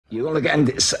You only get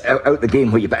out the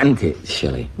game what you put into it,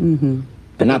 Shelley. Mm-hmm.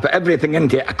 And I put everything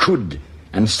into it I could,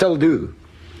 and still do,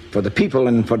 for the people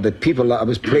and for the people that I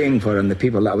was playing for and the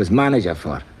people that I was manager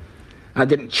for. I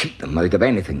didn't cheat them out of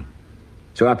anything.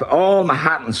 So I put all my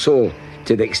heart and soul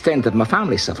to the extent that my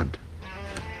family suffered.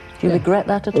 Do you regret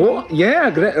that at all? Oh,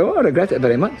 yeah, I regret it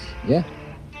very much, yeah.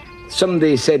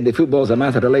 Somebody said the football's a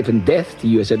matter of life and death to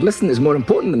you. I said, listen, it's more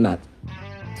important than that.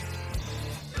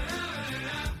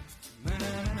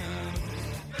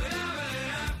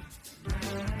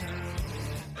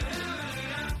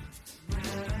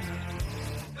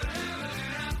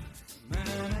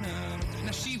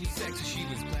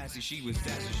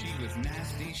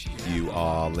 You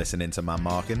are listening to Man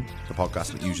Marking, the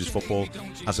podcast that uses football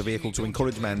as a vehicle to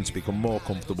encourage men to become more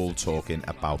comfortable talking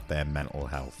about their mental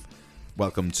health.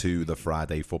 Welcome to the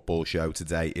Friday Football Show.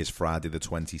 Today is Friday the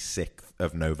 26th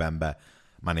of November.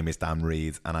 My name is Dan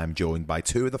Reed and I'm joined by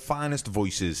two of the finest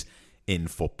voices in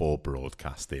football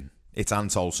broadcasting. It's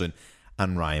Ant Olsen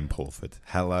and Ryan Pulford.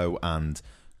 Hello and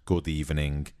good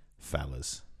evening,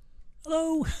 fellas.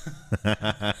 Hello.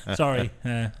 Sorry.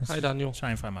 Hi, Daniel. Try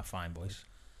and find my fine voice.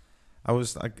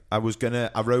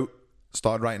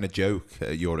 started writing a joke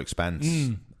at your expense,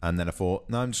 and then I thought,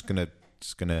 no, I'm just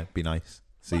gonna be nice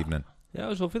this evening. Yeah, it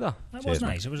was lovely that. That Cheers, was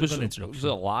nice. It was a good introduction. It was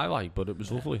a lie, but it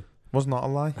was lovely. Was not a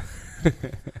lie.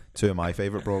 Two of my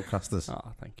favourite broadcasters.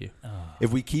 Ah, thank you.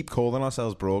 If we keep calling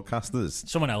ourselves broadcasters,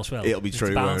 Someone else will. It'll be It's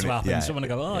true, bound won't to it? happen. Yeah. Someone will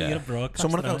go, oh, Yeah. you're a broadcaster.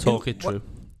 Someone will go, aren't Talk you?" it true.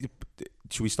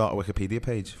 should we start a Wikipedia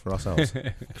page for ourselves?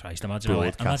 Christ, imagine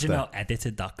Broadcaster. how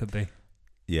edited that could be.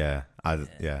 Yeah.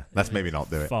 Let's maybe not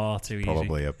do it. Far too easy.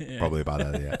 Probably a bad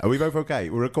idea. Are we both okay?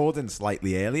 We're recording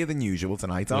slightly earlier than usual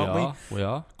tonight, aren't we? We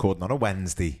are. Recording on a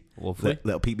Wednesday. Lovely.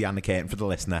 Little peek behind the curtain for the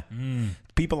listener.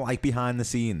 People like behind the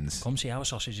scenes. Come see how a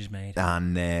sausage is made.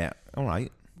 And all right,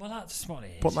 Well, that's what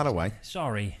it is. put that away.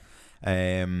 Sorry.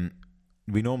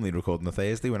 We normally record on a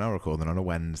Thursday. We're now recording on a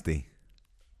Wednesday,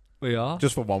 We are.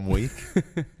 just for 1 week.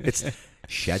 It's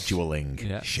scheduling.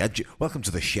 Yeah. Welcome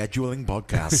to the scheduling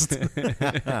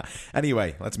podcast.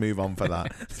 Anyway, let's move on for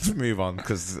that. Let's move on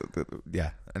because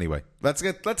Anyway, let's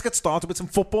get started with some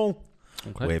football.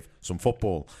 Okay. With some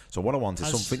football. So what I want is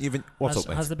something you've. What's up,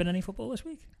 mate? Has there been any football this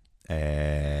week?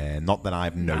 Not that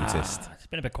I've noticed. It's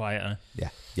been a bit quieter. Yeah.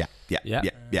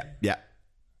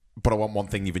 But I want one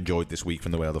thing you've enjoyed this week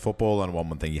from the world of football, and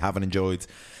one thing you haven't enjoyed.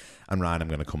 And Ryan, I'm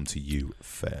going to come to you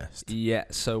first. Yeah,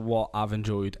 so what I've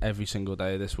enjoyed every single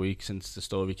day this week since the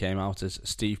story came out is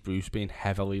Steve Bruce being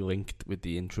heavily linked with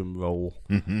the interim role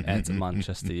at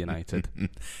Manchester United.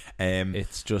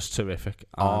 It's just terrific.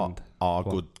 And Our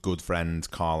good friend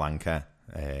Carl Anker,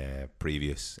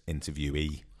 previous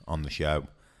interviewee on the show,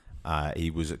 he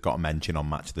got a mention on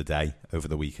Match of the Day over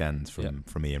the weekend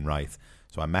from Ian Wright.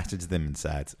 So I messaged him and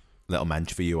said, little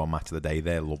mention for you on Match of the Day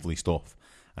there, lovely stuff.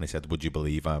 And he said, would you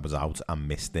believe I was out and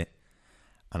missed it?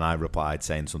 And I replied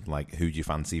saying something like, who do you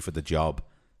fancy for the job?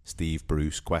 Steve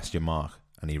Bruce, ?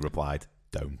 And he replied,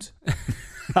 don't. do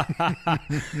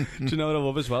you know what I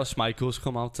love as well? Schmeichel's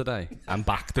come out today and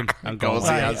backed him. And gone,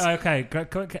 Okay,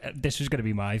 this was going to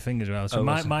be my thing as well. So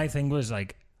my thing was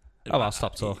like... I'll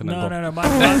stop talking. No.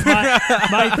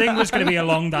 My thing was going to be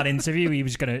along that interview. He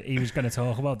was going to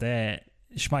talk about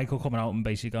Schmeichel coming out and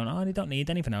basically going, oh, they don't need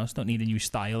anything else, don't need a new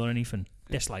style or anything.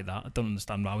 Just like that. I don't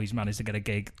understand how he's managed to get a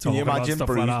gig. Can you imagine about stuff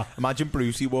Bruce? like that. Imagine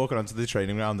Brucey walking onto the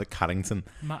training ground at Carrington.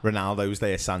 Ronaldo's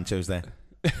there, Sancho's there.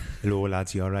 Hello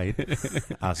lads, you alright?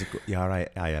 You alright?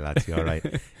 Aye lads, you alright?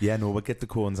 Yeah, no, we'll get the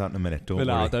cones out in a minute, don't worry.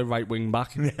 Ronaldo, right wing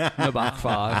back, the back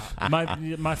five.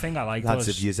 My thing I liked lads,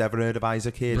 was... have you ever heard of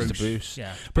Isaac Hayes? Bruce.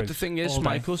 Yeah, But Bruce. the thing is,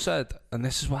 Schmeichel said, and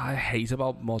this is what I hate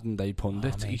about modern day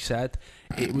pundits, he said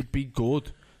it would be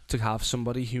good to have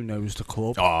somebody who knows the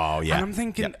club. Oh, yeah. And I'm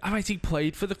thinking, alright, he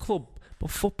played for the club, but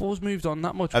football's moved on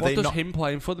that much. What does him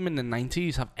playing for them in the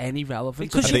 90s have any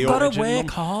relevance? Because you've got to work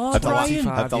hard, Ryan.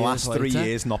 Have the last 3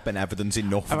 years not been evidence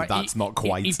enough that that's not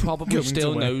quite... He probably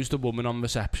still knows the woman on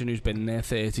reception who's been there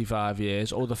 35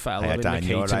 years, or the fella in the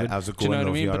catering. Right. How's it Do you going?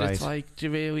 know what I mean? But right. It's like, do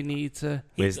you really need to...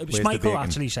 Schmeichel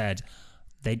actually said...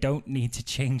 They don't need to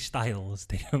change styles.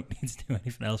 They don't need to do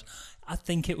anything else. I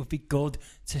think it would be good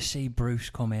to see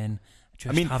Bruce come in,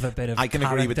 have a bit of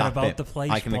character about the place.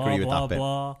 I can agree with that bit.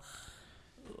 Blah.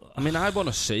 I mean, I want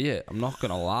to see it. I'm not going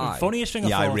to lie. The funniest thing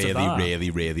I thought of that,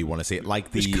 really want to see it.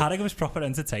 Like the Carragher was proper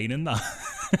entertaining. That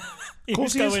he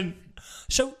was going.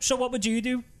 So what would you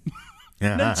do?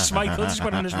 And then Schmeichel just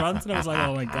went on his rant, and I was like,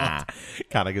 oh my god.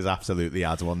 Carragher's absolutely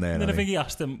had one there. And then I think he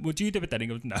asked him, "Would you do it?" Then he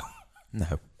goes,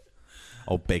 No.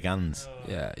 Oh, big hands.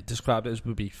 Yeah, he described it as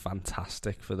would be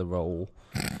fantastic for the role.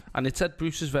 And it said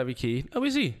Bruce is very keen. Oh,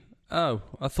 is he? Oh,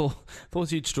 I thought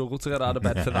you'd struggle to get out of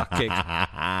bed for that gig.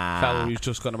 Fellow who's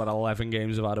just gone about 11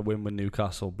 games without a win with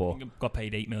Newcastle, but got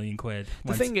paid £8 million.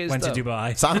 The thing is, went though, to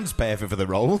Dubai. Sounds perfect for the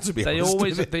role, to be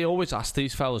honest. They always ask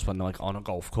these fellas when they're like on a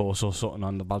golf course or something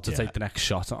and about to take the next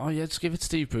shot. Oh yeah, just give it to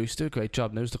Steve Bruce. Do a great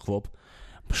job. Knows the club.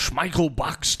 Schmeichel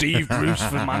back Steve Bruce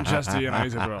for Manchester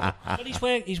United, bro. But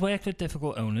he's worked with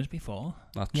difficult owners before.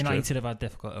 That's United true. have had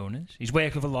difficult owners. He's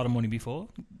worked with a lot of money before.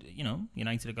 You know,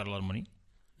 United have got a lot of money.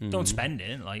 Don't spend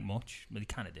it like much, but they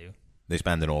kind of do. They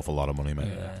spend an awful lot of money,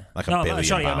 mate. Like a no, billion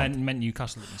sorry, pound. I meant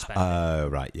Newcastle didn't spend it. Oh,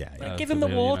 right, yeah. Like, give him the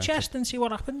war chest and see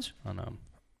what happens. I know.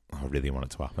 I really want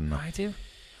it to happen now. I do.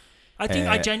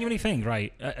 I genuinely think,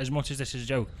 right, as much as this is a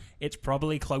joke, it's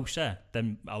probably closer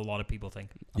than a lot of people think.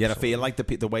 Yeah, I feel like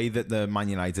the way that the Man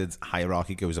United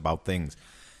hierarchy goes about things,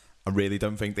 I really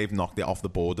don't think they've knocked it off the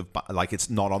board. Like, it's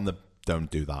not on the don't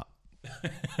do that.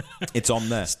 It's on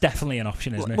there. It's definitely an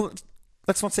option, isn't Well, it?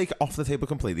 let's not take it off the table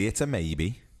completely. It's a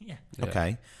maybe. Yeah.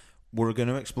 Okay. We're going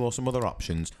to explore some other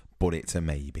options, but it's a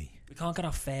maybe. We can't get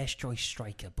our first choice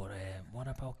striker, but what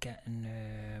about getting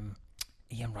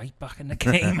Ian Wright back in the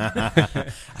game?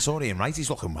 I saw Ian Wright. He's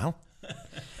looking well.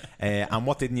 And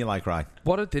what didn't you like, Ryan?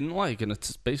 What I didn't like, and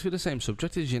it's basically the same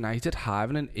subject, is United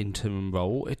having an interim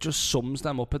role. It just sums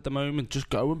them up at the moment. Just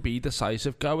go and be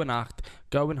decisive. Go and act.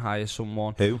 Go and hire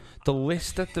someone. Who? The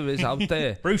list that there is out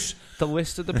there. Bruce. The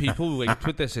list of the people linked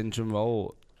with this interim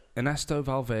role. Ernesto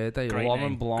Valverde, Great Laurent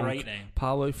name. Blanc, Great name.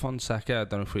 Paulo Fonseca. I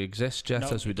don't know if he exists yet, No,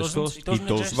 as we he doesn't. discussed. He doesn't He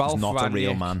does. exist. He's not a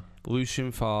real Rangnick, man.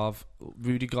 Lucien Favre,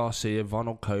 Rudy Garcia,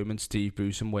 Ronald Koeman, Steve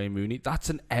Bruce and Wayne Rooney. That's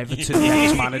an Everton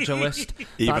next manager list.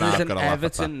 Even That is I've an got to laugh at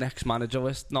Everton next manager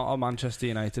list, not a Manchester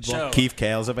United one. So- Keith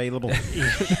Kale's available.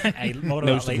 Hey, more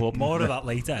of that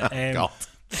later. God.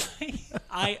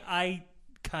 I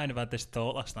kind of had this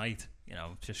thought last night.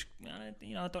 Just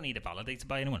I don't need it validated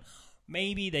by anyone.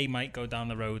 Maybe they might go down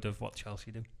the road of what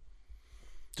Chelsea do.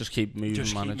 Just keep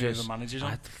moving managers. Keep moving managers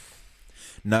on.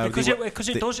 No, Because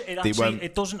won't.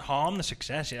 it doesn't harm the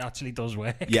success. It actually does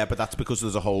work. Yeah, but that's because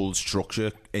there's a whole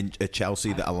structure at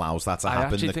Chelsea that allows that to I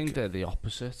happen. actually think they're the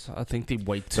opposite. I think they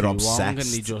wait too They're long and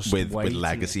obsessed they just with wait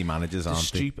legacy managers,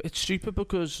 aren't they? It's stupid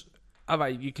because, all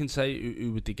right, you can say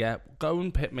who would they get? Go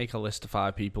and make a list of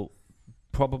 5 people,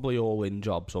 probably all in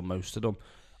jobs or most of them.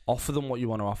 Offer them what you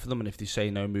want to offer them, and if they say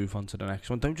no, move on to the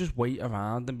next one. Don't just wait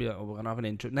around and be like, oh, we're going to have an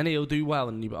intro. And then he'll do well,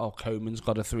 and Koeman's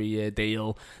got a 3-year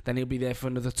deal. Then he'll be there for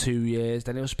another 2 years.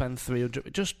 Then he'll spend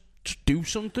 300. Just do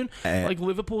something. Like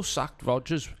Liverpool sacked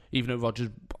Rodgers, even though Rodgers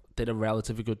did a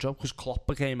relatively good job because Klopp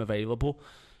became available.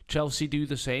 Chelsea do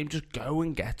the same. Just go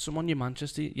and get someone. You're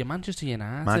Manchester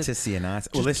United. Manchester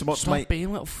United. Well, listen, what's stop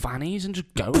being little fannies and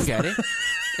just go and get it.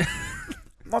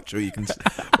 Not sure you can.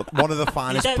 One of the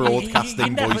finest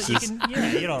broadcasting voices.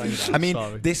 I mean,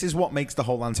 Sorry. this is what makes the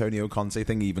whole Antonio Conte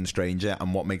thing even stranger,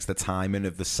 and what makes the timing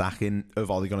of the sacking of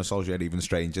Ole Gunnar Solskjaer even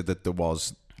stranger. That there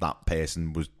was that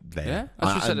person was there. Yeah,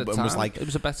 as we said at the time, was like, it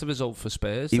was a better result for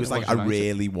Spurs. he was like, I United.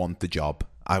 really want the job.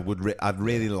 I'd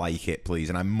really like it, please,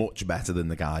 and I'm much better than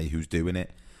the guy who's doing it.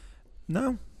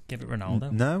 No, Give it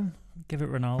Ronaldo. no. Give it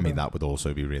Ronaldo. I mean, that would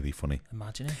also be really funny.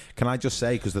 Imagine it. Can I just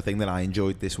say, because the thing that I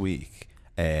enjoyed this week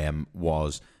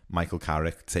was Michael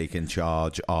Carrick taking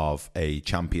charge of a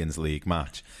Champions League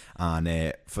match.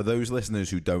 And for those listeners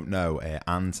who don't know,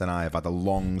 Ant and I have had a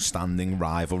long-standing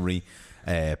rivalry,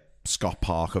 Scott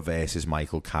Parker versus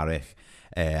Michael Carrick.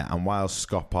 And while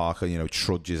Scott Parker,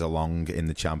 trudges along in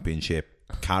the Championship,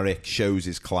 Carrick shows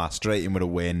his class straight in with a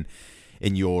win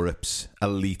in Europe's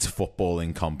elite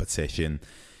footballing competition.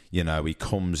 He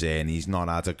comes in, he's not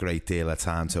had a great deal of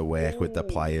time to work with the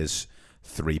players.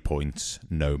 3 points,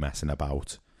 no messing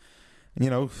about.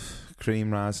 And,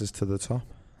 cream rises to the top.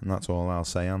 And that's all I'll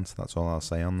say, Ant. That's all I'll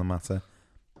say on the matter.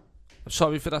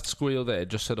 Sorry for that squeal there.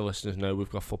 Just so the listeners know,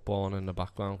 we've got football on in the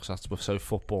background because we're so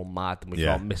football mad and we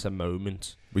can't miss a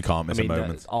moment. We can't miss a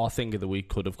moment. Our thing of the week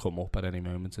could have come up at any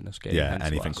moment in this game. Yeah,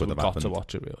 anything could have happened. We've got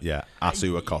to watch it, really. Yeah,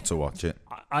 Asu got to watch it.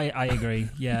 I agree.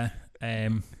 Yeah.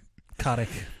 Carrick,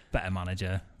 better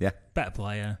manager. Yeah. Better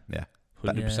player. Yeah.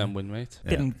 100% win rate.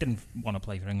 Didn't want to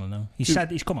play for England though.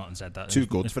 He's come out and said that. Too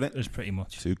good for it. It was pretty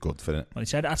much. Too good for it. Well, he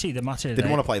said actually the match of the Didn't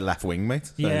day, want to play left wing,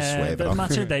 mate. Yeah, the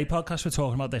match of the day podcast were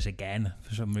talking about this again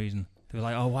for some reason. They were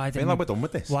like, "Oh, I feel like we're done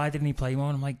with this. Why didn't he play more?"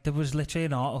 And I'm like, there was literally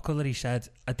an article that he said,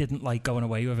 "I didn't like going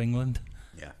away with England."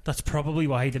 Yeah. That's probably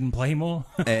why he didn't play more.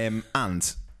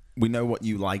 And we know what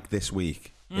you like this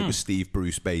week. It was Steve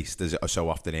Bruce based, as it so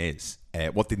often is.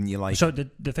 What didn't you like? So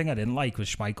the thing I didn't like was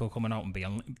Schmeichel coming out and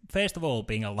being, first of all,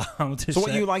 being allowed to. So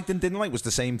what say, you liked and didn't like was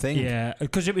the same thing. Yeah,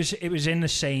 because it was in the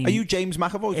same. Are you James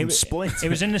McAvoy from Split? It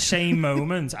was in the same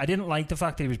moment. I didn't like the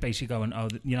fact that he was basically going, "Oh,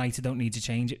 United don't need to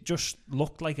change." It just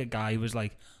looked like a guy was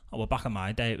like, "Oh, well, back in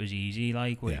my day, it was easy.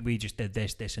 Like we just did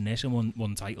this, and this, and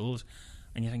won titles."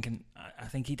 And you're thinking, I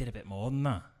think he did a bit more than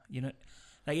that. You know,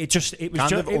 like it was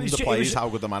kind of underplays how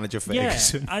good the manager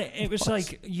Ferguson. Yeah, it was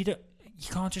like you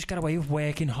can't just get away with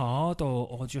working hard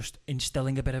or just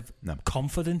instilling a bit of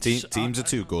confidence. Teams are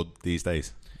too good these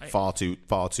days. Far too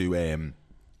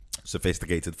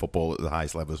sophisticated football at the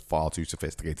highest levels. Far too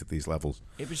sophisticated these levels.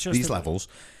 It was just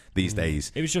these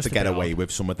days. It was just to get away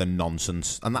with some of the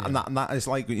nonsense, and that is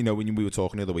like, you know, when we were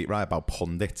talking the other week, right, about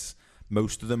pundits.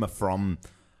 Most of them are from.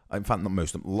 In fact, not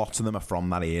most of them. Lots of them are from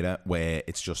that era where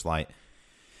it's just like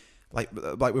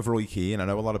with Roy Keane. I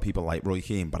know a lot of people like Roy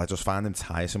Keane, but I just find him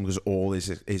tiresome because all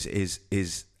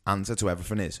his answer to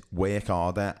everything is work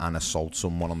harder and assault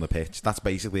someone on the pitch. That's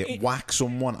basically it. Whack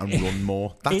someone and run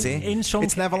more. That's it.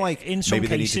 It's never like maybe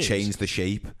they need to change the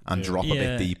shape and drop a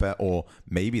bit deeper, or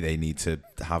maybe they need to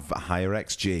have a higher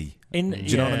XG. Do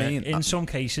you know what I mean? In some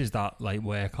cases, that like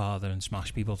work harder and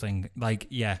smash people thing, like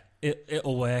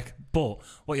it'll work, but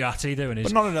what you're actually doing is...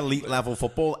 But not an elite level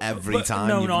football every time.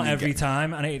 No, not every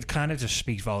time, and it kind of just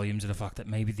speaks volumes of the fact that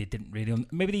maybe they didn't really...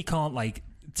 Maybe they can't, like,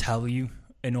 tell you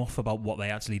enough about what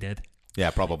they actually did. Yeah,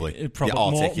 probably.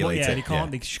 Articulate it.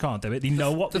 They just can't do it. They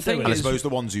know what they're doing. And I suppose the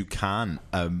ones who can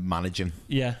are managing.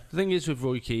 Yeah. The thing is with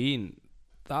Roy Keane,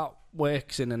 that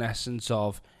works in an essence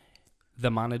of... The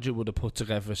manager would have put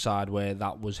together a side where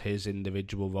that was his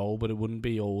individual role, but it wouldn't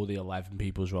be all the 11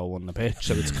 people's role on the pitch.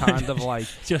 So it's kind of like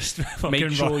just make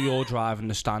sure you're driving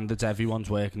the standards. Everyone's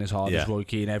working as hard as Roy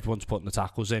Keane. Everyone's putting the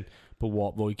tackles in. But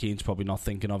what Roy Keane's probably not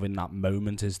thinking of in that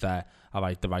moment is that, all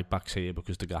right, the right back's here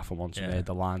because the gaffer wants him there.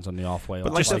 The line's on the halfway.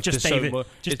 But just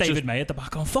David May at the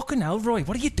back on, fucking hell, Roy,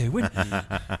 what are you doing?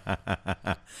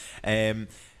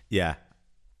 Yeah.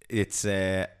 It's.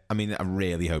 I mean, I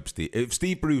really hope if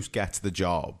Steve Bruce gets the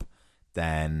job,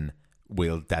 then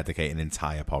we'll dedicate an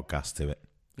entire podcast to it.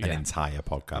 An entire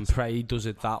podcast. And pray he does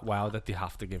it that well that they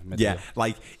have to give him a deal.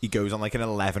 Like he goes on like an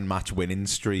 11-match winning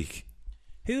streak.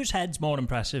 Whose head's more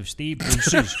impressive, Steve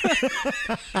Bruce's?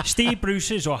 Steve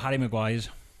Bruce's or Harry Maguire's?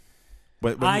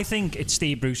 I think it's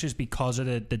Steve Bruce's because of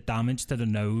the damage to the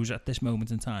nose at this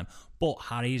moment in time. But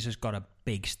Harry's has got a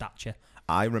big stature.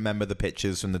 I remember the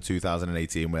pictures from the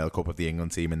 2018 World Cup of the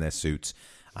England team in their suits,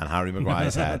 and Harry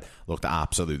Maguire's head looked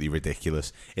absolutely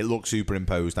ridiculous. It looked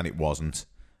superimposed, and it wasn't.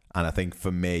 And I think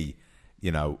for me,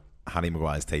 you know, Harry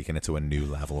Maguire's taken it to a new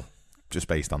level just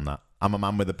based on that. I'm a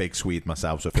man with a big Swede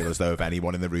myself, so I feel as though if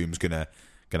anyone in the room's gonna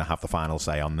have the final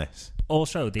say on this.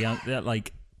 Also, the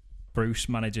like Bruce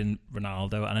managing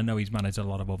Ronaldo, and I know he's managed a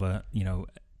lot of other, you know,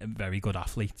 very good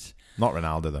athletes. Not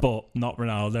Ronaldo, though. But not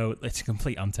Ronaldo. It's a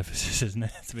complete antithesis, isn't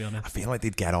it, to be honest? I feel like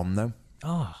they'd get on, though.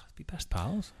 Oh, be best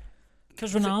pals.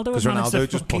 Because Ronaldo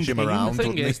just push him around. The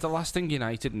thing is, the last thing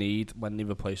United need when they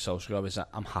replace Solskjaer is that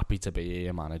I'm happy to be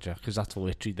here, manager, because that's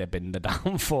literally they've been the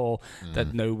downfall.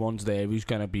 That no one's there who's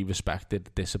going to be respected,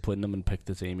 discipline them, and pick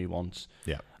the team he wants.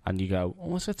 Yeah. And you go, oh,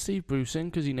 let's get Steve Bruce in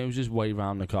because he knows his way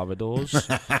around the corridors.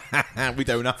 We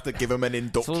don't have to give him an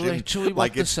induction. It's literally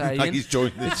what they're saying. Like he's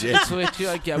joined the gym. It's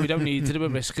literally like, we don't need to do a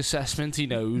risk assessment. He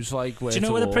knows like where. Do you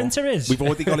know where the printer is? We've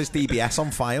already got his DBS on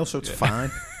file, so it's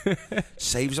fine.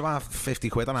 Saves about 50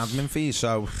 quid on admin fees,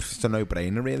 so it's a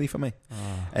no-brainer really for me.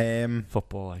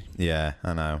 Football. Yeah,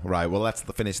 I know. Right, well, let's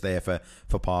finish there for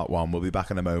part one. We'll be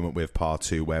back in a moment with part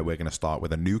two, where we're going to start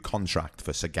with a new contract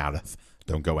for Sir Gareth.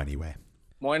 Don't go anywhere.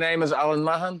 My name is Alan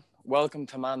Mahan. Welcome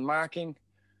to Man Marking.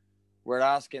 We're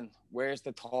asking, where's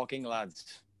the talking,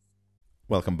 lads?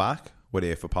 Welcome back. We're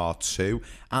here for part two.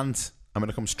 And I'm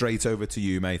going to come straight over to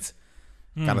you, mate.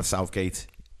 Gareth Southgate,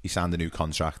 he signed a new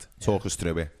contract. Talk us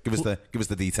through it. Give us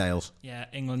the details. Yeah,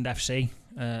 England FC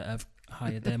have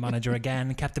hired their manager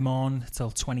again, kept him on till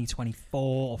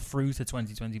 2024 or through to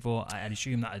 2024. I'd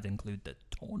assume that would include the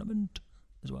tournament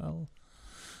as well.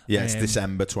 Yeah, it's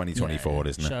December 2024,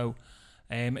 isn't it? So...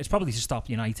 it's probably to stop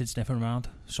United sniffing around.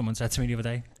 Someone said to me the other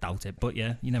day. Doubt it, but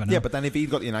yeah, you never know. Yeah, but then if he'd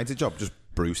got the United job, just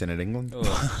Bruce in at England.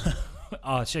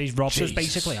 So he's robbed us,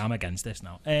 basically. I'm against this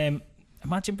now.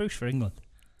 Imagine Bruce for England.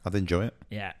 I'd enjoy it.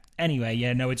 Yeah. Anyway,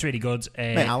 it's really good.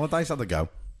 Mate, Allardyce had a go.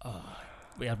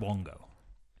 We had one go.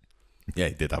 Yeah,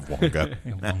 he did have one go.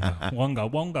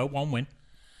 One go, one win.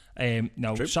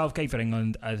 True. Southgate for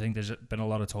England, I think there's been a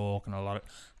lot of talk and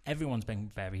everyone's been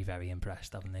very, very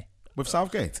impressed, haven't they? With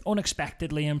Southgate?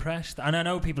 Unexpectedly impressed. And I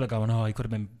know people are going, he could have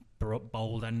been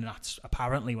bolder, and that's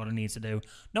apparently what it needs to do.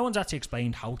 No one's actually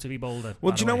explained how to be bolder.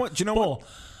 Well, do you know what?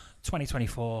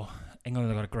 2024, England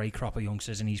have got a great crop of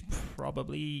youngsters, and he's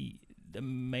probably the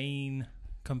main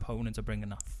component of bringing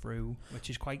that through, which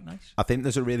is quite nice. I think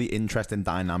there's a really interesting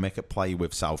dynamic at play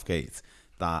with Southgate,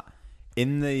 that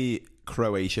in the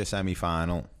Croatia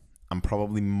semi-final, and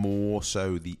probably more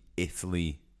so the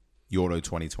Italy Euro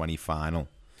 2020 final,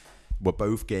 were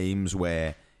both games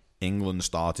where England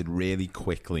started really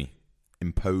quickly,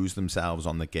 imposed themselves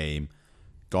on the game,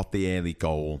 got the early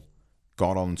goal,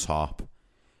 got on top.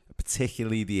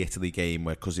 Particularly the Italy game,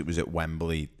 where, because it was at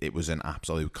Wembley, it was an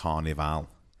absolute carnival.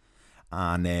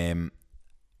 And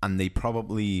they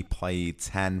probably played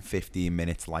 10, 15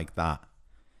 minutes like that.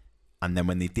 And then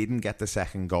when they didn't get the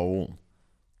second goal,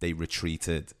 they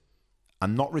retreated.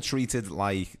 And not retreated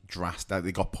like drastic,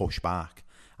 they got pushed back.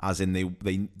 As in,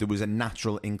 there was a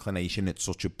natural inclination at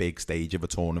such a big stage of a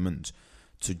tournament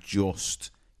to just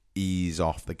ease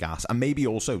off the gas. And maybe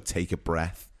also take a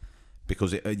breath.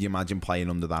 Because you imagine playing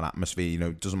under that atmosphere,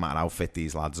 it doesn't matter how fit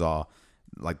these lads are.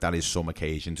 Like, that is some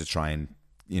occasion to try and,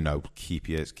 keep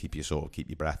your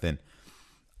breath in.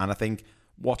 And I think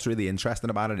what's really interesting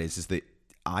about it is that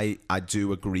I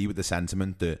do agree with the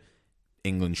sentiment that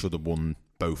England should have won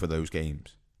both of those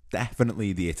games.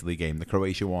 Definitely the Italy game. The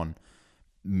Croatia one,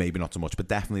 maybe not so much, but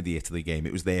definitely the Italy game.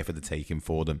 It was there for the taking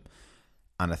for them.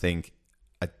 And I think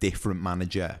a different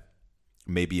manager,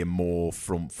 maybe a more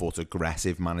front foot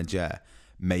aggressive manager,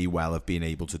 may well have been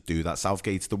able to do that.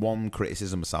 Southgate's the one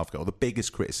criticism of Southgate, or the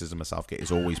biggest criticism of Southgate,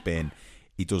 has always been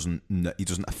he doesn't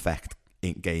affect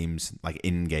in games, like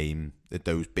in game, at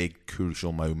those big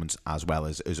crucial moments as well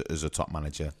as a top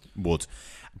manager would.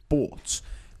 But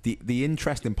the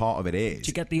interesting part of it is, did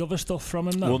you get the other stuff from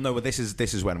him though? Well, no, but this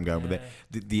is where I'm going with it.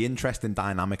 The interesting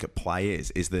dynamic at play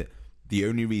is that the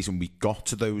only reason we got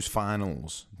to those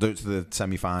finals, to the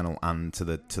semi-final and to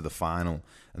the final,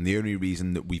 and the only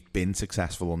reason that we've been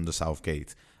successful under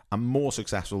Southgate, and more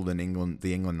successful than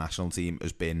the England national team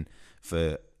has been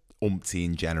for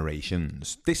umpteen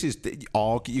generations.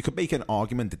 You could make an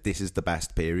argument that this is the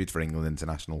best period for England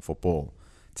international football.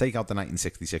 Take out the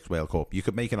 1966 World Cup. You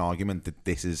could make an argument that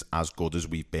this is as good as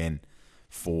we've been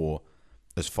for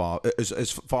as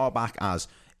far back as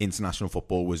international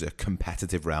football was a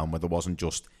competitive realm, where there wasn't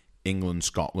just England,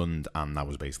 Scotland, and that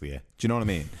was basically it. Do you know what I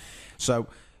mean? So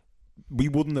we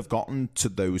wouldn't have gotten to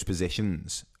those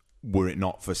positions were it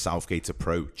not for Southgate's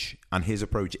approach, and his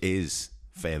approach is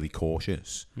fairly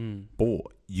cautious. But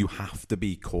you have to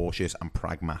be cautious and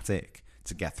pragmatic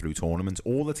to get through tournaments.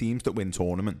 All the teams that win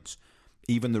tournaments,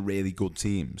 even the really good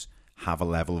teams, have a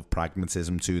level of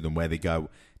pragmatism to them where they go,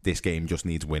 this game just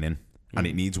needs winning. And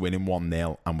it needs winning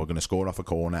 1-0, and we're going to score off a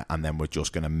corner, and then we're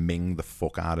just going to ming the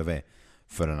fuck out of it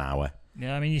for an hour.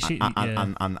 Yeah, I mean, you see,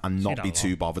 and not be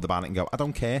too bothered about it and go, I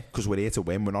don't care, because we're here to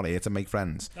win. We're not here to make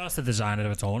friends. That's the design of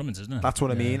a tournament, isn't it? That's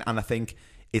what I mean. And I think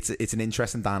it's an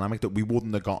interesting dynamic that we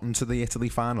wouldn't have gotten to the Italy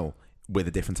final with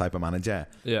a different type of manager.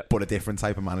 Yeah. But a different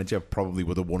type of manager probably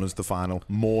would have won us the final,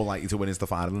 more likely to win us the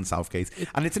final than Southgate.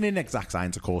 And it's an inexact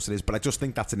science, of course it is, but I just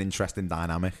think that's an interesting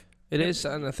dynamic. It is,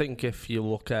 and I think if you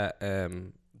look at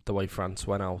the way France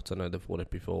went out, I know they've won it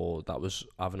before, that was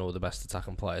having all the best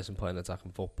attacking players and playing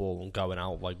attacking football and going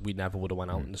out like we never would have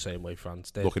went out in the same way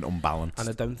France did. Looking unbalanced. And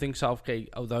I don't think Southgate,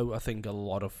 although I think a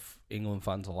lot of England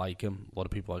fans like him, a lot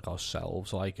of people like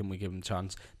ourselves like him, we give him a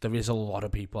chance, there is a lot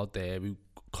of people out there who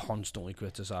constantly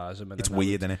criticise him. It's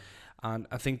weird, isn't it? And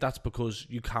I think that's because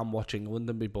you can watch England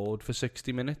and be bored for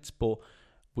 60 minutes, but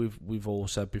we've all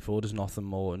said before, there's nothing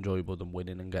more enjoyable than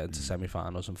winning and getting to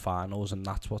semi-finals and finals, and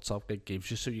that's what Southgate gives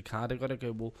you. So you kind of got to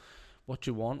go, well, what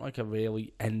do you want? Like a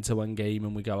really end-to-end game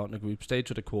and we go out in the group stage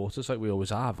with the quarters like we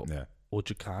always have? Yeah. Or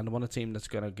do you kind of want a team that's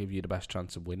going to give you the best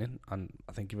chance of winning? And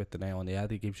I think you've hit the nail on the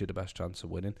head. He gives you the best chance of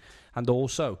winning. And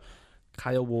also,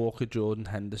 Kyle Walker, Jordan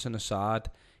Henderson aside,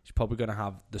 he's probably going to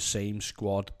have the same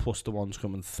squad plus the ones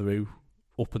coming through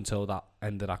up until that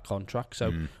end of that contract.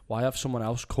 So why have someone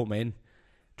else come in,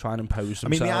 try and impose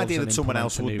themselves? I mean, the idea that someone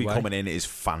else would be way. coming in is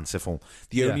fanciful.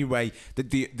 The only way...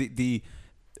 The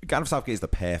Gareth Southgate is the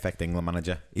perfect England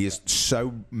manager. He is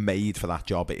so made for that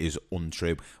job, it is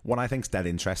untrue. What I think's dead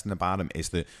interesting about him is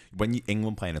that when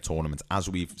England play in a tournament, as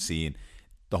we've seen,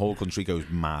 the whole country goes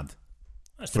mad.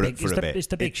 It's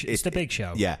the big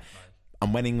show. Yeah.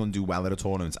 And when England do well at a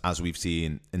tournament, as we've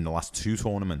seen in the last two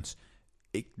tournaments,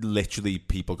 it literally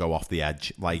people go off the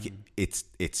edge. Like it's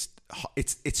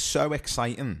so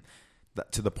exciting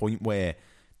that to the point where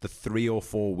the 3 or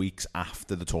 4 weeks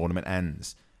after the tournament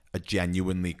ends, are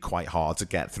genuinely quite hard to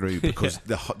get through because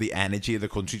the energy of the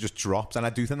country just drops, and I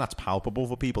do think that's palpable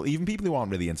for people, even people who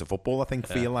aren't really into football. I think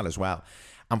feel that as well.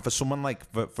 And for someone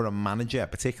like for a manager,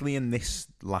 particularly in this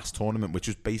last tournament, which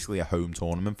was basically a home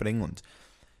tournament for England,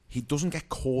 he doesn't get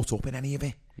caught up in any of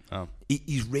it.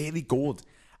 He's really good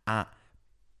at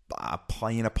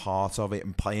playing a part of it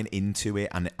and playing into it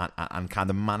and kind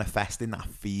of manifesting that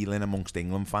feeling amongst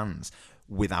England fans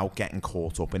without getting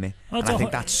caught up in it. And I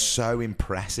think that's so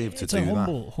impressive to do that.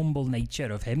 It's a humble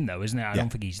nature of him, though, isn't it? I don't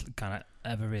think he's kind of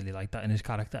ever really like that in his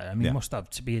character. I mean, he must have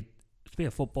to be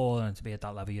a footballer and to be at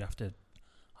that level. You'd have to have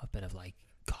a bit of like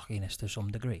cockiness to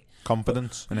some degree,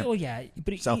 confidence, innit? Oh yeah,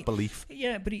 but self-belief.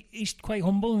 But he's quite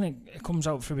humble, and it comes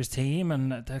out through his team,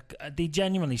 and they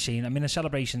genuinely seem. I mean, the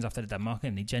celebrations after the Denmark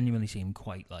game, they genuinely seem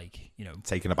quite like, you know,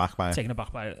 taken aback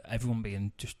by everyone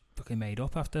being just fucking made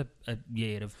up after a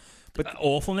year of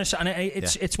awfulness, and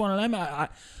it's one of them. I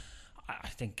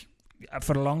think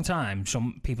for a long time,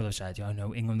 some people have said,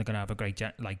 no, England are going to have a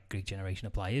great generation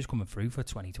of players coming through for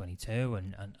 2022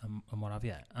 and what have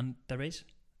you, and there is.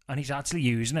 And he's actually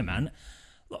using it, man.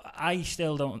 Look, I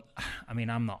still don't. I mean,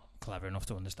 I'm not clever enough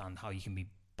to understand how you can be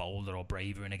bolder or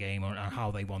braver in a game, or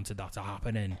how they wanted that to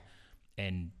happen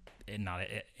in that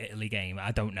Italy game.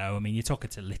 I don't know. I mean, you took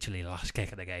it to literally the last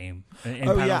kick of the game.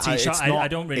 Penalty shot. I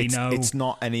don't really know. It's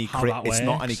not any. It's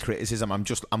not any criticism.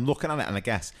 I'm looking at it, and I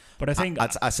guess. But I think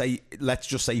I say, let's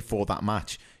just say for that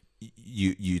match,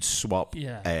 you'd swap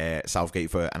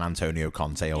Southgate for an Antonio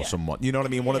Conte or someone. You know what I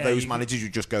mean? One of those managers who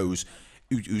just goes.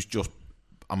 Who's just,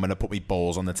 I'm going to put my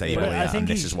balls on the table here, and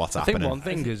this is what's happening. I think one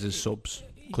thing is his subs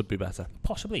could be better.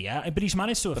 Possibly, yeah. But he's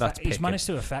managed to affect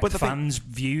fans'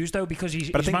 views, though, because he's.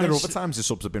 But I think there are other times his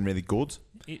subs have been really good,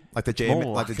 like the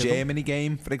Germany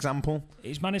game, for example.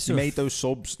 He's managed to made those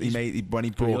subs. When he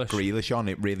brought Grealish on,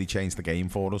 it really changed the game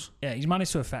for us. Yeah, he's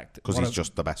managed to affect because he's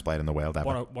just the best player in the world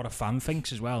ever. What a fan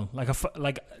thinks as well.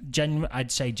 I'd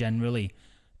say generally,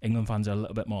 England fans are a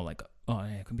little bit more like,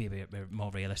 it can be a bit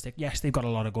more realistic. Yes, they've got a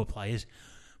lot of good players,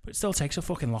 but it still takes a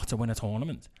fucking lot to win a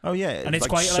tournament. Oh yeah, and it's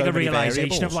quite like a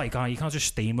realisation of like, you can't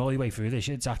just steamroll your way through this.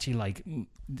 It's actually like,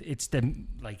 it's the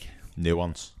like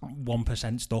nuance,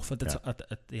 1% stuff at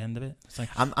the end of it. It's like,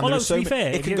 and there's so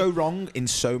fair, it can go wrong in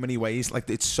so many ways. Like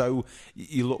it's so,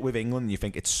 you look with England, and you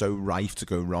think it's so rife to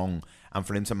go wrong, and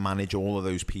for him to manage all of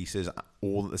those pieces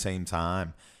all at the same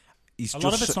time. A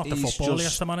lot of it's not the football he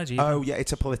has to manage either. Oh yeah,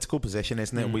 it's a political position,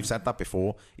 isn't it? We've said that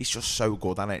before. He's just so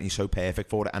good at it, and he's so perfect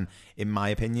for it. And in my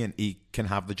opinion, he can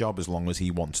have the job as long as he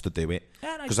wants to do it.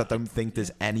 Because I don't think there's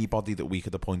anybody that we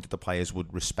could appoint that the players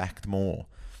would respect more.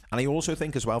 And I also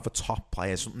think as well for top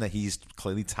players, something that he's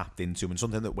clearly tapped into, and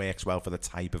something that works well for the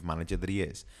type of manager that he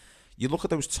is. You look at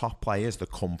those top players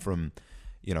that come from,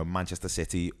 Manchester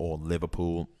City or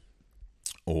Liverpool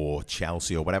or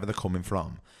Chelsea or wherever they're coming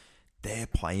from. They're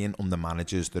playing under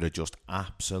managers that are just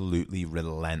absolutely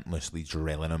relentlessly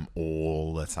drilling them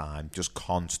all the time. Just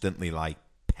constantly like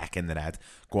pecking their head.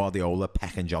 Guardiola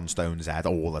pecking John Stones' head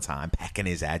all the time. Pecking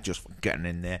his head, just getting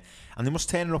in there. And they must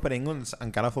turn it up at England,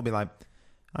 and Gareth will be like,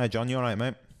 "Hi John, you alright,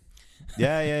 mate?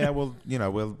 Yeah.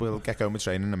 We'll get going with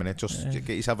training in a minute. Just get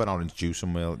yourself an orange juice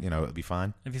and it'll be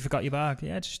fine. If you forgot your bag,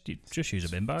 just use a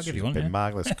bin bag if you want. Bin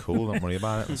bag, that's cool. Don't worry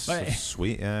about it. It's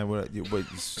sweet. Yeah,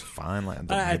 it's fine.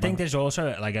 I think there's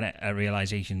also like a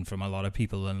realization from a lot of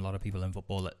people and a lot of people in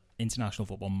football that international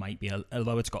football might be,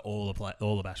 although it's got all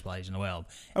the best players in the world.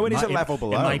 It is a level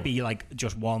below. It might be like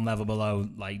just one level below,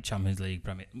 like Champions League,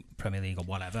 Premier League, or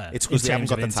whatever. It's because they haven't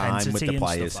got the time with the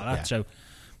players. Like that. So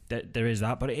there is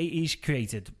that, but he's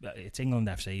created. It's England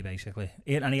FC basically,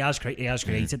 and he has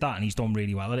created that, and he's done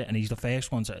really well at it. And he's the first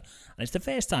one to, and it's the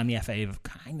first time the FA have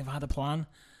kind of had a plan.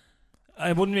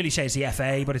 I wouldn't really say it's the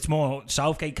FA, but it's more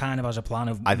Southgate kind of has a plan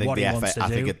of what he wants to do. I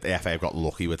think the FA have got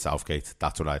lucky with Southgate.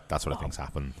 That's what I think's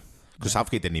happened, because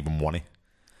Southgate didn't even want it.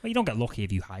 Well, you don't get lucky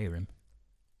if you hire him.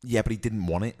 Yeah, but he didn't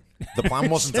want it. The plan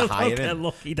wasn't to hire him.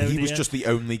 Lucky, he was just the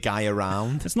only guy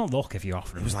around. It's not luck if you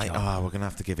offer him. It was like, we're gonna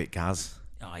have to give it Gaz.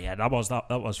 Oh yeah, that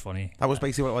was funny. That was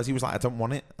basically what it was. He was like, I don't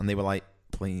want it, and they were like,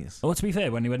 please. Well, to be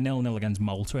fair, when they were 0-0 against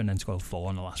Malta and then scored 4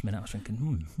 in the last minute, I was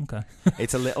thinking, okay.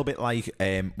 It's a little bit like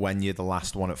when you're the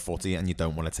last one at footy and you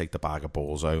don't want to take the bag of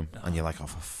balls home, and you're like, oh,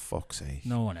 for fuck's sake.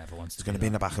 No one ever wants to. It's going to be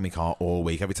in the back of my car all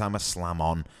week. Every time I slam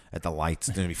on at the lights,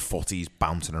 there's going to be footies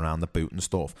bouncing around the boot and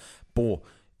stuff. But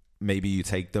maybe you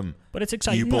take them, but it's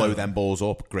exciting. You blow them balls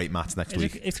up. Great match next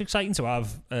week. It's exciting to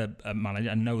have a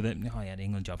manager and know that the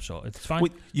England job sorted. It's fine.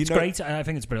 It's great. I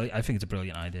think it's brilliant. I think it's a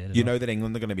brilliant idea. That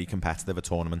England are going to be competitive at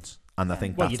tournaments, and I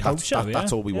think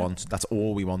that's all we want. That's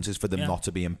all we want is for them not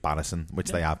to be embarrassing, which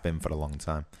they have been for a long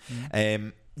time.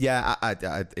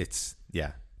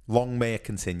 Long may it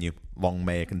continue. Long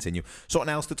may it continue. Something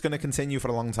else that's going to continue for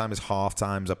a long time is half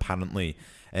times, apparently.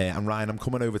 And Ryan, I'm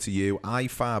coming over to you.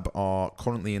 IFAB are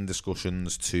currently in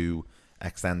discussions to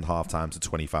extend half time to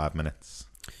 25 minutes.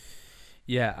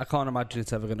 Yeah, I can't imagine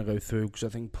it's ever going to go through because I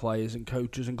think players and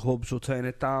coaches and clubs will turn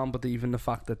it down. But even the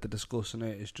fact that they're discussing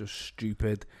it is just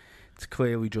stupid. It's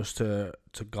clearly just to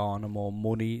garner more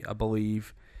money, I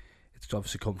believe. It's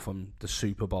obviously come from the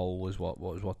Super Bowl was what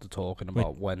they're talking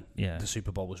about when the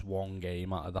Super Bowl was one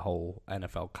game out of the whole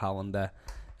NFL calendar.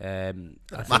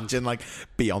 Imagine like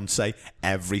Beyonce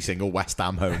every single West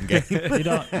Ham home game. They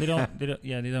don't.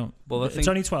 Well, it's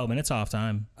only 12 minutes half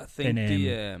time. I think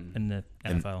in the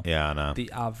NFL. I know.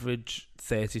 The average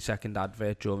 30-second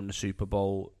advert during the Super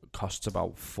Bowl costs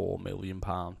about £4 million.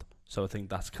 So I think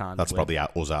that's probably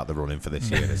us out the running for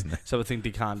this year, isn't it? So I think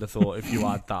they kind of thought if you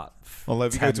had that, well,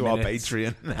 if you go to our minutes,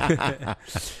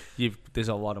 Patreon, there's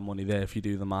a lot of money there if you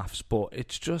do the maths. But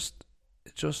it's just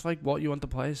like what you want the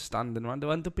players standing around.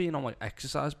 They'll end up being on like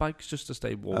exercise bikes just to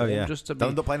stay warm. Oh yeah, they'll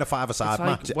end up playing a five-a-side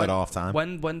match at half time.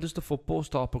 When does the football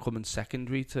start becoming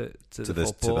secondary to the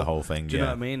football? To the whole thing? Do you know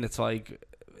what I mean? It's like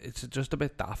it's just a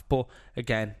bit daft. But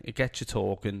again, it gets you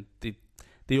talking.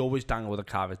 They always dangle the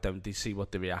carrot, don't they? See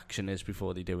what the reaction is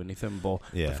before they do anything. But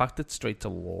the fact that it's straight to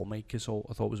lawmakers,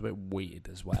 I thought was a bit weird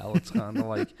as well. It's kind of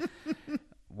like,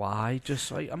 why? Just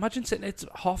like imagine sitting. It's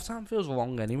half time feels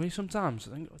long anyway. Sometimes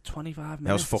I think 25 minutes.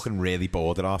 I was fucking really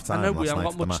bored at half time. I know we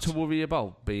haven't got much to worry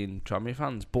about being Tranmere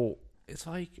fans, but it's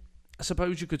like I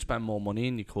suppose you could spend more money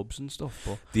in your clubs and stuff.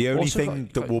 But the only thing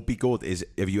that would be good is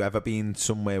have you ever been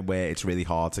somewhere where it's really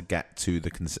hard to get to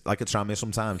like at Tranmere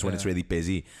sometimes when it's really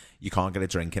busy, you can't get a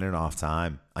drink in at half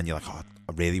time, and you're like, oh,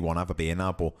 I really want to have a beer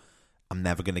now, but I'm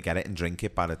never going to get it and drink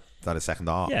it by the second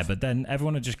half. Yeah, but then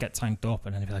everyone would just get tanked up,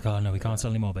 and then they'd be like, oh no, we can't sell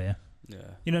any more beer. Yeah,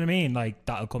 you know what I mean? Like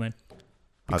that'll come in.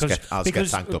 I'll just get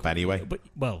tanked up anyway. But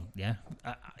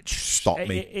Stop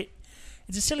me.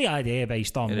 It's a silly idea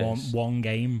based on one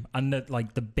game and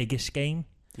the biggest game.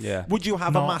 Yeah. Would you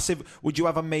have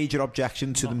a major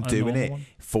objection to them doing it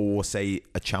for, say,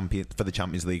 the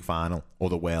Champions League final or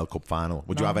the World Cup final?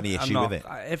 Would you have any issue with it?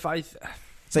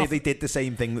 If they did the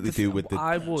same thing that they do with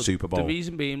the Super Bowl. The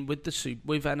reason being with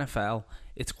NFL,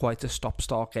 it's quite a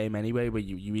stop-start game anyway, where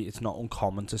it's not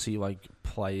uncommon to see like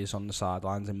players on the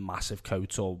sidelines in massive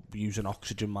coats or using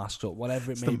oxygen masks or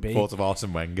whatever it may be. Thought of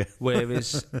Arsene Wenger.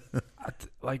 Whereas,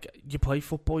 like you play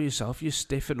football yourself, you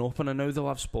stiffen up, and I know they'll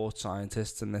have sports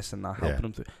scientists and this and that helping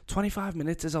them through. 25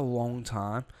 minutes is a long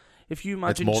time. If you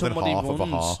imagine it's more somebody than half runs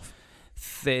of a half.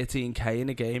 13k in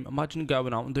a game, imagine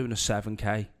going out and doing a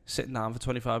 7k, sitting down for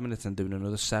 25 minutes and doing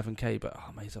another 7k. But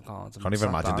mate, I can't even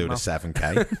imagine doing a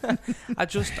 7k.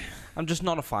 I'm just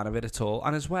not a fan of it at all.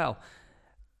 And as well,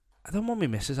 I don't want my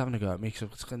missus having to go at me because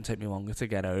it's going to take me longer to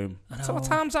get home. So what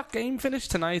time's that game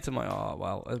finished tonight? I'm like, oh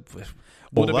well, it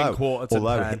would have been quarter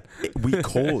to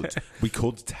 10. We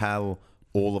could tell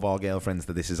all of our girlfriends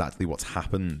that this is actually what's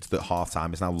happened, that half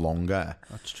time is now longer.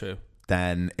 That's true.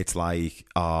 Then it's like,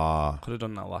 could have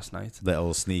done that last night.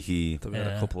 Little sneaky we had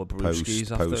a couple of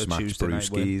brewskis after a Tuesday night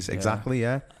win. Exactly,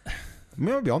 yeah.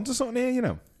 Maybe onto something here, you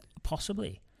know.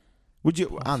 Possibly. Would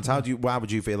you, Ant? How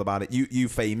would you feel about it? You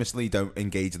famously don't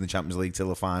engage in the Champions League till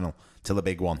the final, till the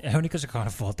big one. Only because I can't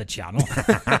afford the channel.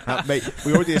 Mate,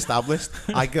 we already established.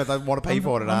 I don't want to pay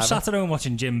for it. I'm sat at home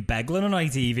watching Jim Beglin on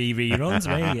ITV reruns,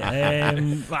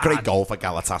 mate. Great goal for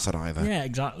Galatasaray, then. Yeah,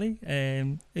 exactly.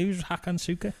 Who's Hakan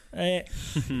Suka?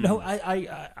 No,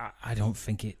 I don't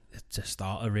think it's a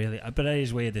starter really. But it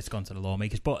is weird it's gone to the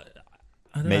lawmakers. But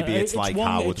maybe it's like,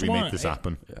 how would we make this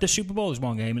happen? The Super Bowl is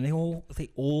one game, and they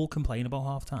all complain about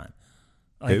half time.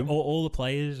 Like, who? all the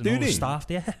players and all the staff.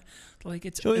 Yeah, like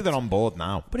surely they're on board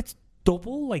now. But it's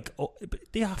double. Like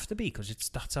they have to be because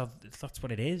that's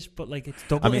what it is. But like it's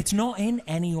double. I mean, it's not in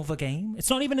any other game. It's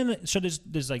not even in. So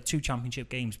there's like 2 championship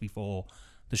games before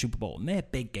the Super Bowl, and they're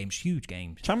big games, huge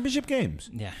games. Championship games?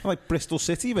 Yeah, like Bristol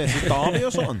City versus Derby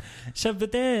or something. So,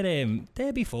 but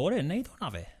they're before it, and they don't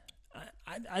have it.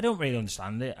 I don't really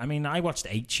understand it. I mean, I watched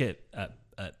H at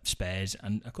Spurs,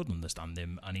 and I couldn't understand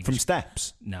him. And he from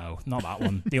Steps? No, not that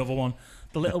one. The other one,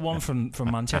 the little one from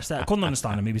Manchester. I couldn't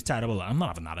understand him. He was terrible. I'm not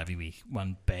having that every week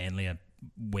when Burnley are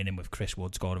winning with Chris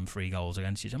Wood scoring 3 goals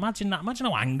against you. Imagine that. Imagine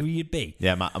how angry you'd be.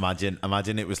 Yeah,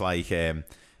 imagine it was like,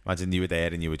 imagine you were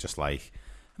there and you were just like...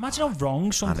 Imagine how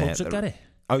wrong some clubs would get it.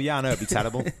 Oh yeah, I know, it'd be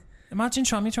terrible. Imagine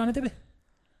Tranmere trying to do it.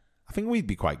 I think we'd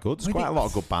be quite good. There's quite a lot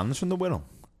of good bands from the Wirral.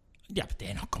 Yeah, but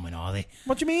they're not coming, are they?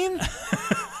 What do you mean?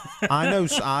 I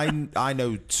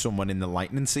know someone in the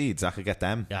Lightning Seeds. I could get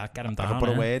them. Yeah, get them down. I could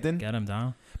put a word in. Get them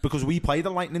down. because we play the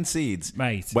Lightning Seeds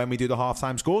Mate. when we do the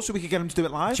half-time scores, so we could get them to do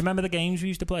it live. Do you remember the games we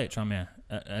used to play at Tranmere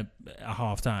at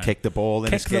half time? Kick the ball in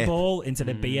a Kick the skip. ball into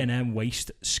the B&M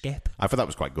waste skip. I thought that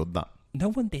was quite good, that. No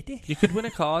one did it. You could win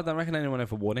a card. I don't reckon anyone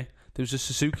ever won it. There was a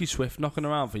Suzuki Swift knocking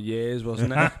around for years,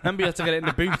 wasn't it? Remember you had to get it in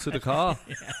the boot of the car.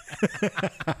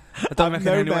 I don't reckon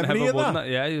no anyone memory ever of won that. that.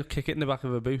 Yeah, you kick it in the back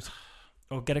of a boot.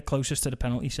 Or get it closest to the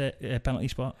penalty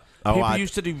spot. Oh, People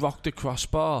used to do rock the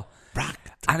crossbar.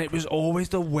 And it was always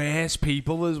the worst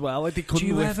people as well. Like they Do couldn't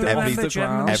you lift ever it off remember, the do you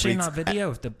ground. remember seeing that video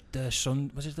of the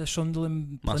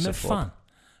Sunderland Massive Plymouth flop. fan?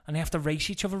 And they have to race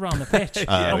each other around the pitch.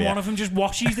 Oh, and yeah. one of them just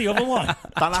washes the other one.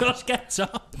 Just gets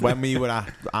up. When we were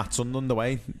at Sunderland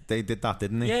away, they did that,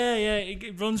 didn't they? Yeah,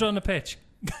 he runs around the pitch.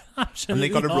 And Absolutely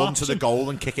they got to run to the awesome. goal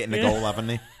and kick it in the goal, haven't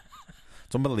they?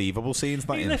 It's unbelievable scenes,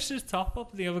 that. He You know? lifts his top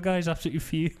up, the other guy's absolutely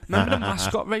fuming. Remember the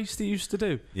mascot race they used to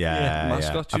do? Yeah.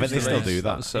 Mascots I bet used they to still race. do That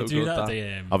that. was so They do good. that.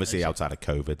 That. Obviously, outside of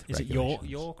COVID. Is it regulations.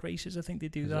 York races? I think they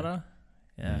do that.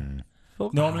 Yeah.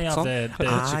 Fuck Normally that, have son. the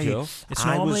That's I- secure. it's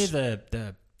I normally was-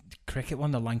 the cricket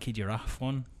one, the lanky giraffe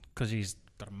one, because he's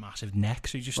got a massive neck,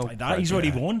 so he's just Oh, like that. He's already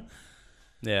yeah. won.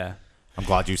 Yeah. I'm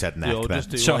glad you said They neck all then. just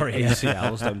do Sorry, like yeah.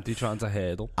 ACLs, don't they, trying to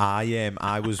hurdle.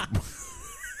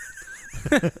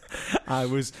 I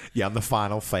was on the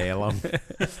final fail on.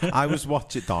 I was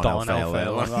watching Darnell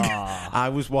fail. I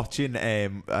was watching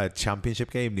a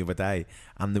championship game the other day,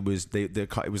 and there was it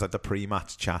was like the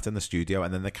pre-match chat in the studio,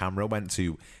 and then the camera went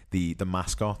to the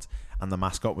mascot, and the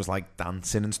mascot was like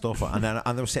dancing and stuff, and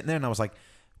they were sitting there, and I was like,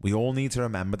 we all need to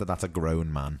remember that that's a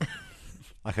grown man,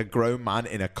 like a grown man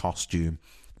in a costume.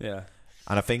 Yeah.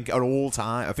 And I think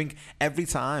every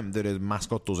time that a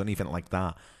mascot does anything like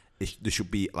that, there should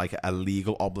be like a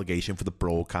legal obligation for the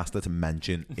broadcaster to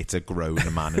mention it's a grown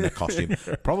man in a costume,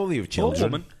 probably with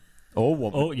children. Or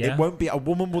woman. Oh, yeah. It won't be. A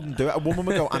woman wouldn't do it. A woman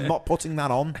would go, I'm not putting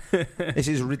that on. This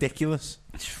is ridiculous.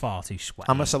 It's far too sweaty.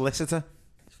 I'm a solicitor.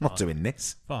 I'm not doing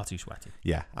this. Far too sweaty.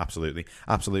 Yeah, absolutely.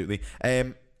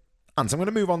 And so I'm going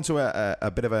to move on to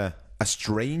a bit of a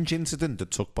strange incident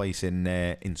that took place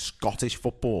in Scottish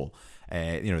football.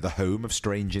 The home of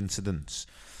strange incidents.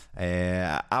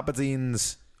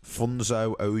 Aberdeen's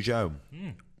Funso Ojo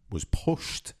was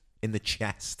pushed in the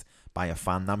chest by a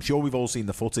fan. I'm sure we've all seen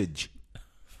the footage.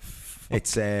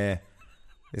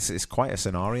 It's quite a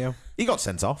scenario. He got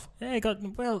sent off. Yeah, he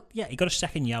got a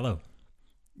second yellow.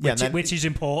 Yeah, and then Which is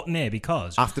important here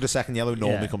because after the second yellow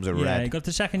normally comes a red. Yeah, he got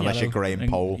the second unless yellow. you're Graham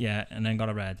and, Pole. Yeah, and then got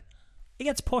a red. He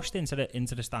gets pushed into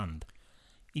the stand.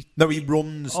 No, he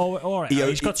runs. Oh, all right.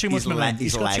 He's got too much momentum.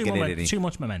 He's got legging it, isn't he? too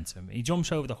much momentum. He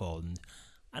jumps over the hole,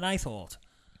 and I thought,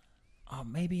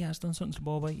 maybe he has done something to the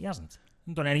ball boy. He hasn't.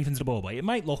 He hasn't done anything to the ball boy. It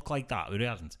might look like that, but he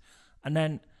hasn't. And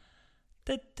then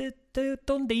the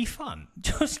Dundee fan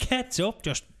just gets up,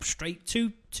 just straight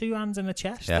two hands in the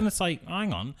chest, and it's like,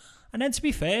 hang on. And then to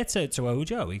be fair to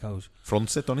Ojo, he goes,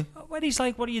 Fronts it, doesn't he? when he's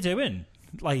like, what are you doing?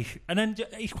 Like, and then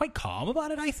he's quite calm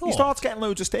about it, I thought. He starts getting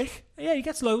loads of stick. Yeah, he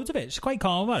gets loads of it. He's quite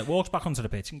calm about it. Walks back onto the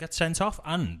pitch and gets sent off.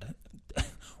 And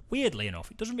weirdly enough,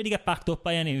 he doesn't really get backed up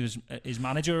by any of his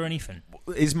manager or anything.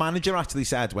 His manager actually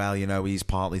said, well, he's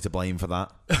partly to blame for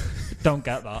that. Don't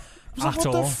get that at What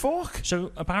all. the fuck?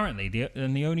 So apparently, the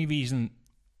only reason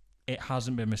it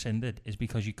hasn't been rescinded is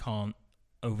because you can't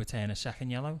overturn a second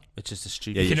yellow. Which is the Yeah,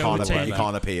 stupid. you can can't overturn appeal, you that.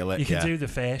 can't appeal it. You can yeah. do the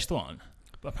first one.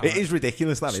 But It apparently- is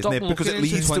ridiculous, that, Stop isn't it? Because it looking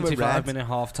leads into to a 25 red. minute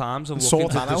half times and Sort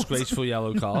looking at that out. disgraceful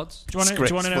yellow cards. Do you want to know?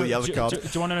 Disgraceful yellow card. Do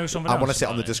you want to know something I else? want to sit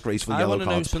on about the it? disgraceful I yellow wanna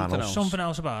know cards something panel. else. Something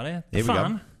else about it. Here we go.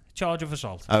 Fan, charge of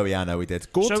assault. Oh, yeah, I know he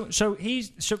did. Good. So he's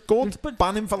Good. But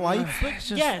Ban him for life.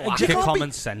 yeah, Lack exactly. of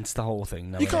common sense, the whole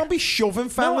thing. You can't be shoving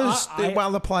fellas I-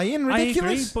 while they're playing. I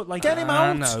Ridiculous. agree, but like Get him I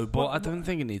out. know, but I don't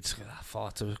think it needs to go that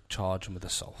far to charge him with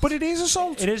assault. But it is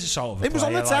assault. It is assault of a It was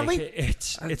on the player, like, telly.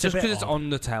 It's Just a bit because it's odd. on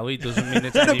the telly doesn't mean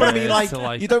it's No, but I mean, anywhere like, to,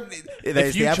 like, you don't. There's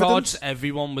if you the charged evidence.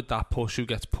 everyone with that push who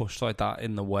gets pushed like that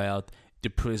in the world, the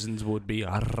prisons would be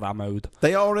rammed.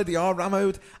 They already are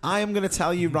rammed. I am going to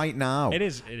tell you right now. It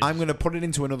is. I'm going to put it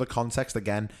into another context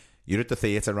again. You're at the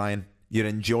theatre, Ryan. You're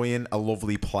enjoying a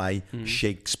lovely play,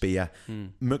 Shakespeare,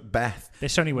 Macbeth.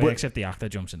 This only works if the actor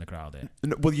jumps in the crowd. Here.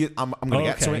 No, well, I'm going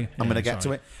to get to Okay. it. I'm going to get to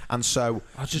sorry. it. And so,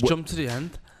 I'll just jump to the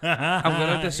end. I'm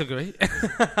going to disagree.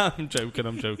 I'm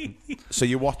joking. so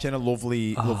you're watching a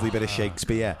lovely bit of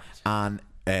Shakespeare, and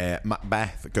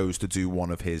Macbeth goes to do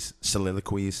one of his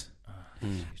soliloquies. You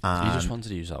And, just wanted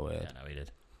to use that word. Yeah, no, he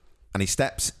did. and he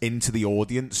steps into the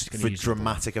audience gonna for use the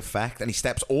dramatic effect, and he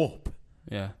steps up.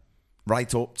 Yeah.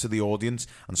 Right up to the audience,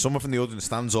 and someone from the audience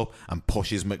stands up and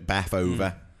pushes Macbeth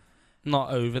over.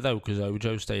 Not over, though, because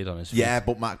Ojo stayed on his feet. Yeah,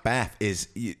 but Macbeth he's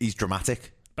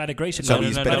dramatic. By the grace of So God.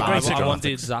 he's By been the a grace of I God. want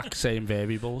the exact same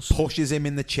variables. pushes him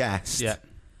in the chest Yeah.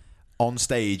 on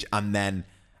stage, and then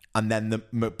the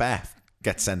Macbeth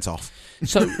gets sent off.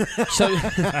 So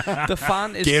the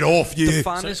fan is Get off, you. The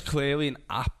fan is clearly an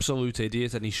absolute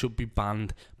idiot, and he should be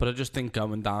banned. But I just think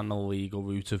going down the legal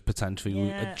route of potentially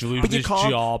Yeah. losing But you his can't.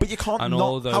 job, But you can't and not.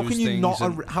 all those How can you things, not?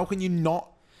 and How can you not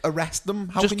arrest them?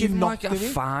 How just can give you him not like a do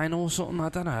it? fine or something. I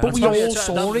don't know. But we Sorry, all that-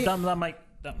 saw it. that might.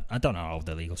 I don't know how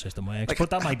the legal system works,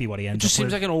 but that might be what he It ends just up seems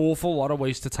with. like an awful lot of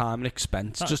waste of time and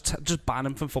expense. Just ban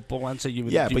him from football and say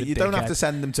Yeah, but you don't have to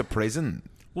send them to prison.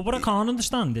 Well, what I can't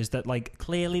understand is that, like,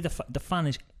 clearly the fan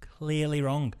is clearly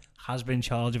wrong, has been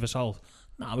charged of assault.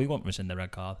 No, we won't rescind the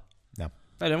red card. No.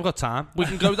 I haven't got time. We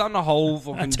can go down the whole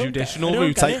fucking don't judicial get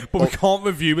route, it. but we can't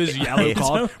review his yellow If-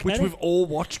 card, don't which get we've it. all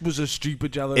watched was a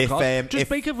stupid yellow If, card. Just if-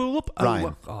 make a rule up.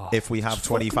 Ryan, Oh, if we have it's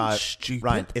fucking 25, stupid.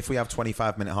 Ryan, if we have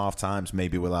 25-minute half times,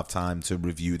 maybe we'll have time to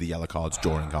review the yellow cards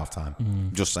during half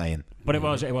time. Just saying. But it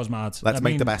was mad. Let's I make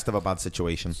mean, the best of a bad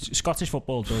situation. Scottish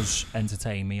football does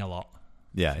entertain me a lot.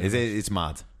 Yeah, it's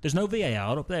mad. There's no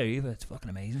VAR up there either. It's fucking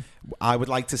amazing. I would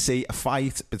like to see a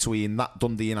fight between that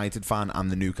Dundee United fan and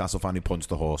the Newcastle fan who punched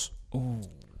the horse. Oh,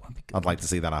 I'd like to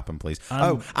see that happen, please.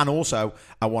 And also,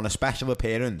 I want a special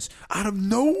appearance out of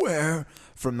nowhere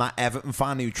from that Everton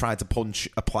fan who tried to punch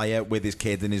a player with his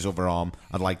kid in his other arm.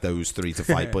 I'd like those three to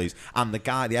fight, please. And the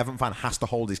Everton fan has to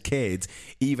hold his kid,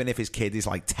 even if his kid is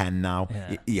like 10 now.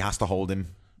 Yeah. He has to hold him.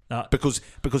 That-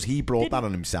 Because he brought that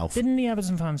on himself. Didn't the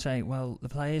Everton fan say, well, the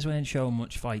players weren't showing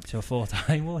much fight, so I thought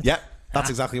I would? Yeah, that's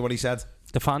exactly what he said.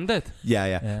 The fan did.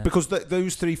 Yeah. Because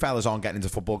those three fellas aren't getting into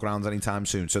football grounds anytime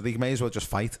soon, so they may as well just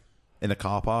fight in a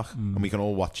car park, and we can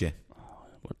all watch it.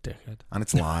 What dickhead. And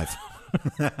it's live.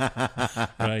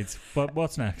 Right. But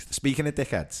what's next? Speaking of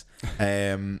dickheads,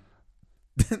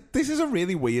 this is a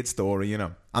really weird story, you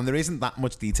know, and there isn't that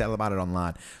much detail about it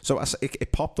online. So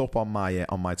it popped up on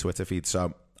my Twitter feed.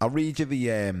 So I'll read you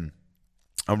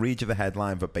the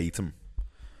headline verbatim.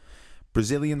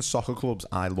 Brazilian soccer clubs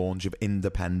eye launch of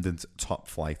independent top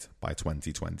flight by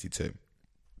 2022.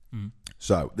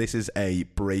 So this is a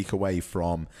breakaway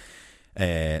from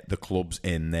the clubs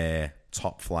in their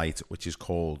top flight, which is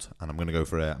called, and I'm going to go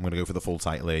for the full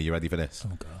title here. You ready for this?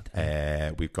 Oh,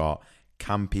 God. We've got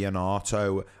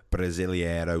Campeonato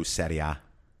Brasileiro Serie A.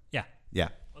 Yeah.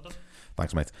 Well done.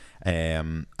 Thanks, mate.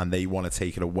 And they want to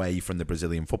take it away from the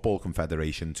Brazilian Football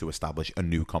Confederation to establish a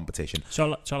new competition.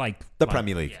 So like... The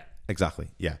Premier League. Yeah. Exactly,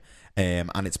 yeah.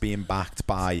 And it's being backed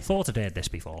by... Thought I'd heard this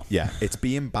before. Yeah, it's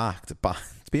being backed by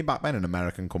an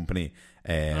American company.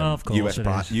 Of course it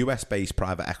is. US-based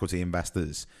private equity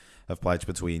investors have pledged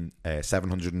between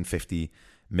 $750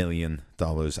 million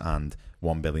and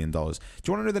 $1 billion. Do you want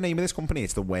to know the name of this company?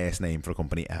 It's the worst name for a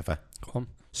company ever. Come on.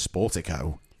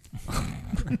 Sportico.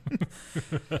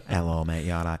 Hello, mate.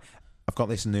 You all right? I've got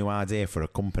this new idea for a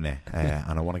company,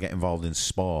 and I want to get involved in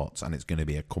sports, and it's going to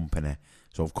be a company.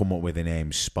 So I've come up with the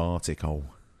name Sportico.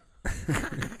 Do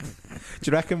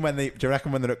you reckon when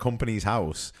they're at company's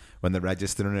house, when they're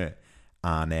registering it,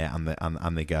 and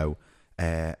they go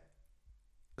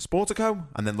Sportico,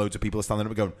 and then loads of people are standing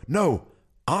up and going, "No,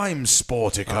 I'm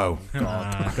Sportico."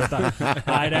 God.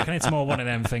 I reckon it's more one of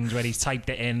them things where he's typed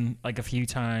it in like a few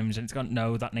times and it's gone,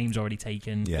 no, that name's already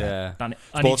taken. Yeah. And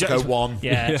he Sportico 1.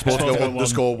 Yeah. Sportico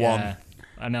 _1. Yeah.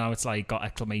 And now it's like got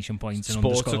exclamation points and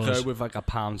underscores. Sportico with like a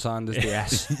pound sign as the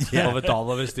S. Of a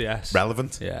dollar as the S.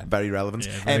 Relevant. Yeah. Very relevant.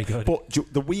 Yeah, very good. But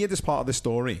the weirdest part of this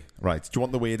story, right? Do you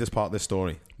want the weirdest part of this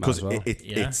story? Because Might as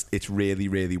well. it's really,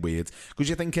 really weird. Because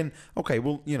you're thinking, okay,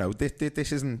 well, you know,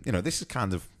 this isn't, you know, this is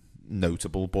kind of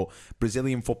notable, but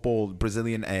Brazilian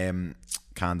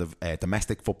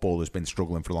domestic football has been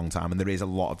struggling for a long time, and there is a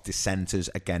lot of dissenters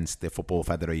against the Football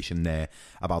Federation there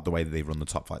about the way that they run the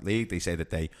top flight league. They say that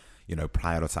they, you know,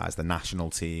 prioritise the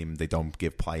national team. They don't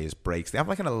give players breaks. They have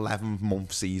like an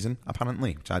 11-month season,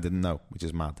 apparently, which I didn't know, which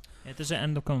is mad. Yeah, does it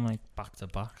end up going like back to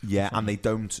back? Yeah, and they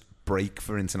don't break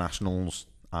for internationals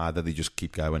either. They just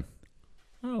keep going,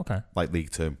 Oh, okay. like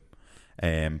League Two.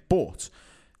 But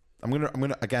I'm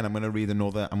gonna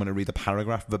read a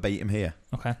paragraph verbatim here,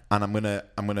 Okay. and I'm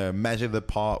gonna measure the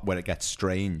part where it gets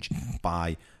strange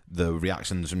by the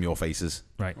reactions from your faces,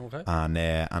 Right. Okay. and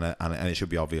it should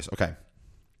be obvious. Okay,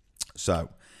 so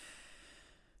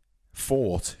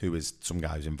Fort, who is some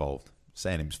guy who's involved,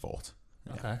 surname's Fort.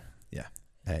 Okay. Yeah,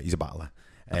 he's a battler.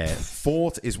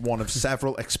 Fort is one of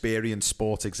several experienced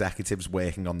sports executives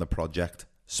working on the project.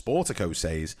 Sportico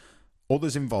says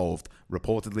others involved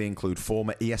reportedly include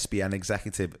former ESPN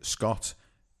executive Scott,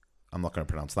 I'm not going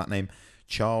to pronounce that name,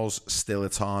 Charles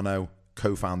Stilitano,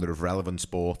 co-founder of Relevant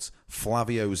Sports,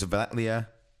 Flavio Zavetlia,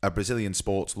 a Brazilian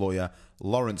sports lawyer,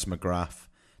 Lawrence McGrath,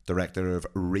 director of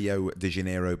Rio de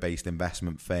Janeiro-based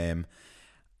investment firm,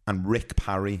 and Rick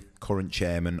Parry, current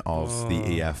chairman of the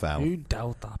EFL. Who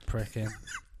dealt that prick in?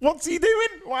 What's he doing?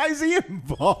 Why is he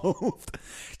involved? Do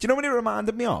you know what it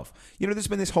reminded me of? You know, there's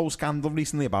been this whole scandal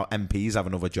recently about MPs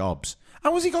having other jobs.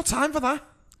 How has he got time for that?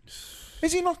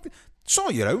 Is he not?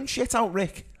 Sort your own shit out,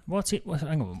 Rick.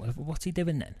 Hang on, what's he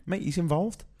doing then? Mate, he's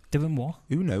involved. Doing what?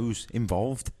 Who knows?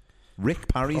 Involved. Rick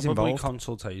Parry's Probably involved.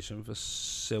 consultation for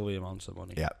silly amounts of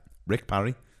money. Yeah, Rick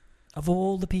Parry. Of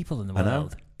all the people in the I know.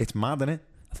 world, It's mad, isn't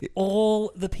it?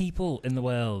 all the people in the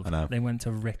world, I know. they went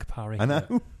to Rick Parry. I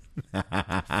know.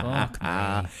 Fuck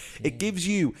me. It gives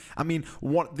you, I mean,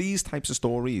 what these types of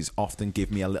stories often give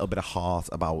me a little bit of heart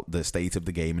about the state of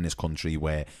the game in this country,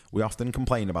 where we often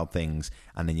complain about things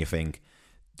and then you think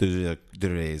there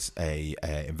is a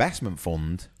investment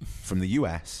fund from the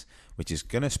US which is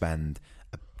going to spend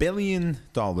 $1 billion,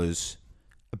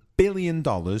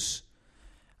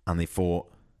 and they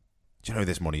thought, do you know who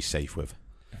this money's safe with?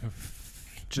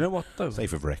 Do you know what though?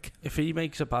 Safe with Rick. If he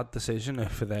makes a bad decision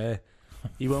over there,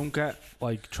 he won't get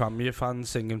like Tranmere fans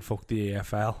singing "fuck the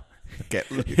EFL."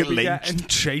 He'll be getting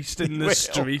chased in the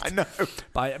street I know.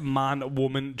 by man,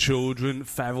 woman, children,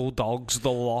 feral dogs,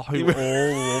 the lot who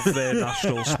all love their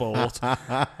national sport.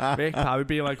 Rick Parry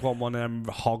be like on one of them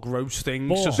hog roast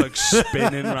things, just like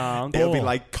spinning round. It'll be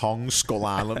like Kong Skull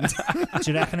Island.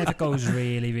 Do you reckon if it goes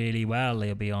really, really well,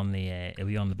 he'll be on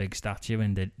the big statue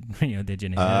in Rio de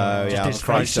Janeiro? Oh, yeah, Just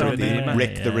Christ the on Redeemer. there,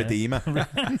 Rick the yeah. Redeemer.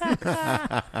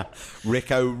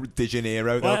 Rico de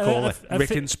Janeiro, they'll call it.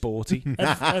 Rick and Sporty.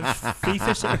 Have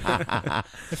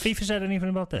FIFA said anything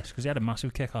about this? Because he had a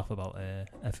massive kick-off about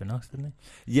everything else, didn't he?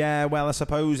 Yeah, well, I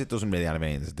suppose it doesn't really have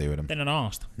anything to do with him. Didn't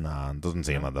asked. Nah, it doesn't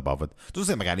seem like they're bothered.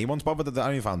 Doesn't seem like anyone's bothered. I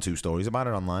only found 2 stories about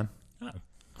it online.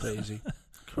 Crazy.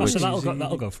 Oh, so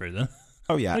that'll go through then.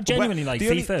 Oh, yeah. But genuinely, Well, like the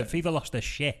only- FIFA lost their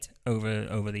shit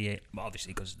over the year. Well,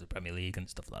 obviously because of the Premier League and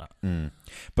stuff like that.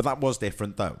 But that was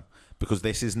different, though, because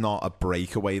this is not a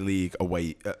breakaway league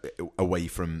away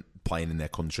from playing in their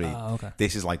country. Oh, okay.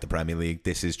 This is like the Premier League.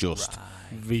 This is just...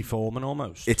 Reforming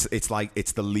almost. It's like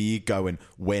it's the league going,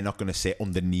 we're not going to sit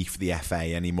underneath the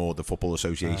FA anymore, the Football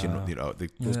Association. You know,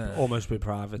 almost be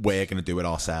private. we're going to do it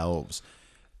ourselves.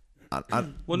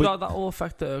 And Wonder how that will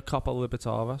affect the Copa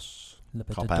Libertadores.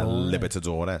 Copa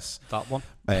Libertadores. That one.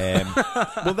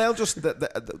 Well, they'll just...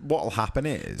 what'll happen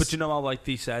is... But you know how, like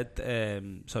they said,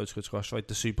 so it's good squash, like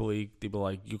the Super League, they were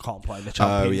like, you can't play in the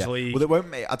Champions League. Well, they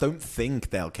won't. I don't think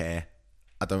they'll care.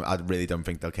 I really don't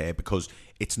think they'll care, because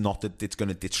it's not that it's going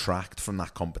to detract from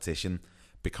that competition,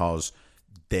 because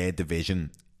their division,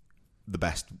 the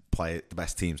best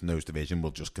teams in those division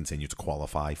will just continue to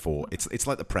qualify for. It's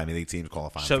like the Premier League teams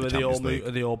qualifying So for are the they all Champions League.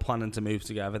 are they all planning to move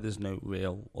together? There's no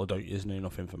real, or isn't there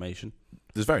enough information?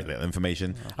 There's very little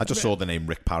information. I just saw the name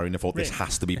Rick Parry and I thought this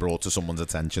has to be brought to someone's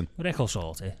attention. Rick will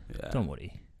sort it. Yeah. Don't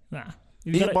worry. Nah.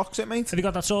 Inbox it, mate. Have you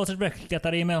got that sorted, Rick? Get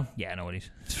that email? Yeah, no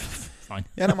worries. Fine.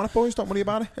 Yeah, no, man, boys, don't worry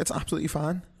about it. It's absolutely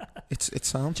fine. It's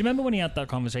sound. Do you remember when he had that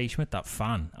conversation with that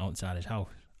fan outside his house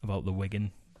about the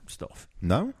Wigan stuff?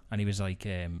 No? And he was like,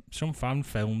 some fan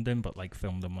filmed him, but like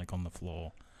filmed him like on the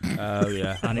floor. Oh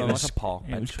yeah, And it was like a park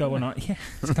It was bench. going on. Yeah,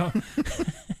 it's going,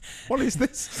 What is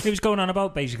this? it was going on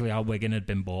about basically how Wigan had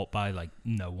been bought by like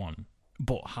no one,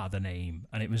 but had a name,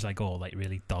 and it was like all like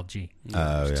really dodgy.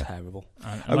 Oh, It's yeah. terrible.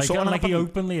 And, Oh, like, so what and, like he happened-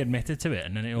 openly admitted to it,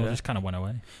 and then it all Yeah. just kind of went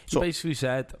away. He basically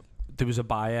said there was a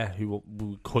buyer who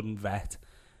we couldn't vet,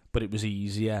 but it was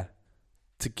easier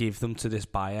to give them to this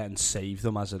buyer and save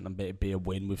them, as in be a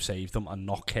win. We've saved them and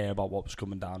not care about what was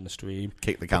coming down the stream.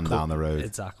 Kick the can down the road.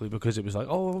 Exactly, because it was like,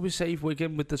 oh, we saved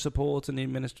Wigan with the support and the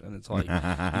administration, and it's like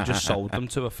you just sold them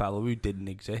to a fellow who didn't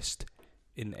exist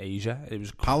in Asia. It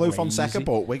was Paulo crazy. Fonseca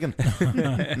bought Wigan.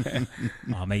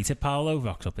 Oh, mate, Paolo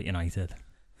rocks up at United.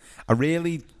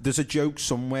 There's a joke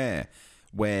somewhere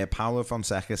where Paulo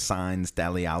Fonseca signs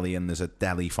Dele Alli and there's a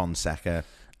Dele Fonseca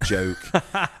joke.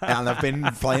 And I've been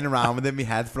playing around with it in my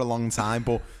head for a long time,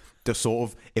 but the sort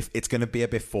of, if it's going to be a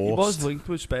bit He forced. was linked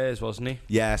with Spurs, wasn't he?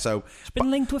 Yeah, so... It's been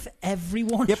linked with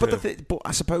everyone. Yeah, but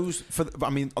I suppose,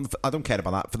 I don't care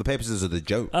about that. For the purposes of the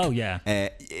joke, Oh, yeah.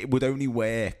 it would only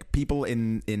work. People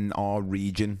in our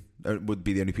region would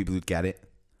be the only people who'd get it.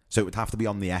 So it would have to be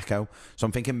on the Echo. So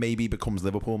I'm thinking maybe he becomes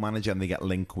Liverpool manager and they get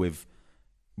linked with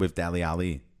Dele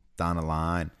Alli down the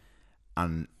line,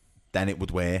 and then it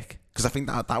would work. Because I think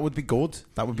that would be good.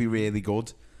 That would be really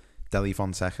good. Dele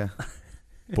Fonseca.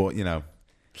 But, you know,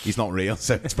 he's not real,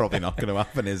 so it's probably not going to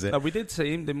happen, is it? No, we did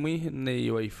see him, didn't we, in the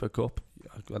UEFA Cup?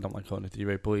 I don't like calling it the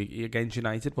Europa League. Against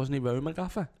United, wasn't he, Rowan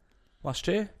McGaffer? last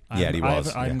year. Yeah, he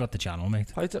was. I haven't got the channel,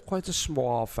 mate. Quite a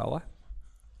small fella.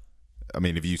 I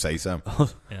mean, if you say so.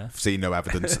 Yeah. I've seen no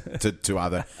evidence to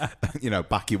either,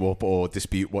 back you up or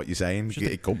dispute what you're saying.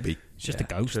 It could be. It's just a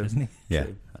ghost, isn't he? Yeah,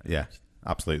 yeah,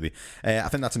 absolutely. I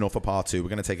think that's enough for part 2. We're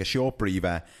going to take a short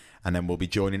breather, and then we'll be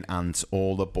joining Ant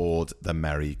all aboard the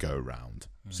merry-go-round.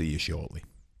 See you shortly.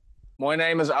 My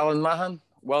name is Alan Mahan.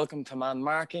 Welcome to Man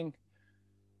Marking.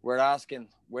 We're asking,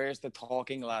 where's the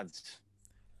talking lads?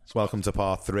 Welcome to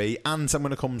part 3. Ant, I'm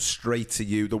going to come straight to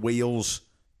you. The wheels.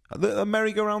 The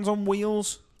merry-go-rounds on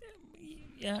wheels?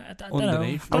 Yeah, I don't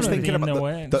Underneath. know. I was thinking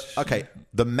about the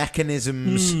the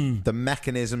mechanisms. The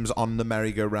mechanisms on the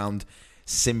merry-go-round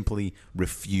simply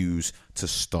refuse to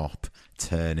stop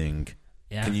turning.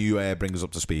 Yeah. Can you bring us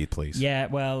up to speed, please? Yeah,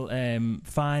 well,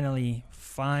 finally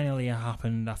it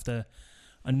happened after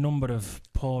a number of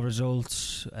poor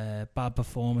results, bad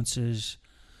performances,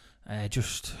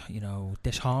 just,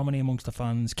 disharmony amongst the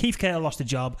fans. Keith Cale lost a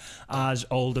job as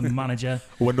Oldham manager.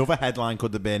 Well, another headline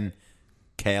could have been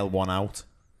Cale won out.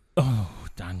 Oh,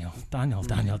 Daniel.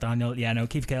 Yeah, no,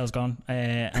 Keith Cale's gone.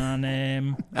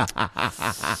 And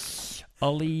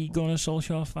Ole Gunnar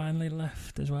Solskjaer finally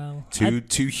left as well.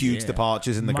 Two huge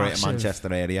departures in the Greater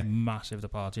Manchester area. Massive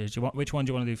departures. Which one do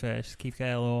you want to do first? Keith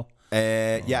Cale or?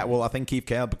 Yeah, well, I think Keith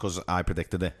Cale because I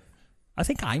predicted it. I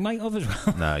think I might have as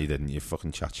well. No, you didn't. You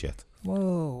fucking chat shit.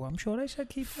 Whoa, I'm sure I said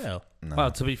Keith Cale. No.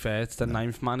 Well, to be fair, it's the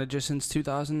 9th manager since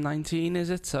 2019, is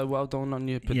it? So well done on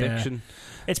your prediction.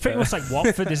 Yeah. It's pretty much like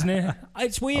Watford, isn't it?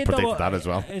 It's weird. I predicted that as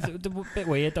well. It's a bit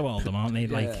weird though, Oldham, aren't they?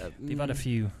 Like they've had a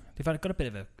few. Got a bit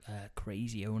of a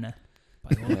crazy owner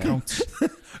by all accounts.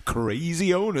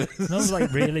 Crazy owner. No,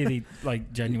 like really, they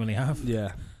genuinely have.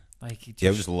 Yeah. Like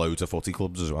just loads of footy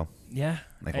clubs as well. Yeah,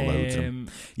 like loads of them.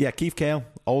 Yeah, Keith Cale.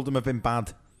 Oldham have been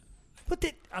bad. But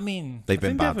they've been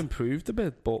bad. They've improved a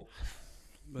bit, but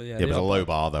yeah, it was a low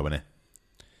bar though, isn't it?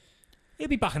 He'll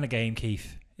be back in the game,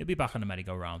 Keith. He'll be back on the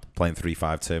merry-go-round. Playing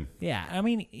 3-5-2. Yeah, I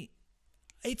mean,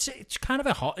 it's kind of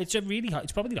it's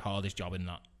probably the hardest job in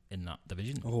that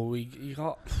division. Oh, he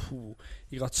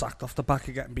got sacked off the back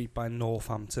of getting beat by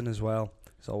Northampton as well.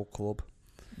 His old club.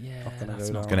 Yeah, that's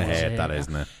not going to hurt, that,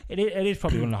 isn't it? It is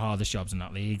probably one of the hardest jobs in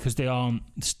that league because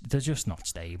they're just not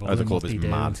stable. Oh, the club is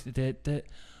mad.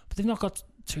 But they've not got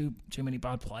too many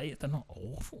bad players. They're not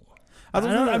awful. I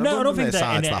don't think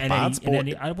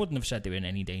they're I wouldn't have said they were in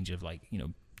any danger of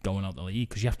going out the league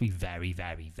because you have to be very,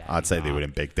 very, very. I'd say bad. they were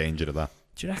in big danger of that.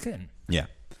 Do you reckon? Yeah,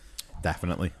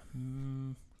 definitely.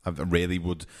 I really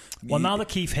would. Well, now that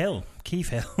Keith Hill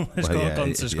has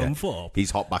gone to Scunthorpe.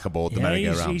 He's hot back aboard the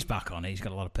merry-go-round. He's back on it. He's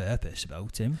got a lot of purpose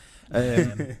about him.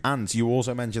 And you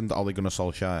also mentioned Ole Gunnar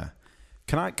Solskjaer.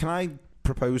 Can I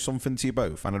propose something to you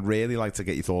both? And I'd really like to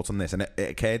get your thoughts on this. And it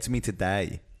occurred to me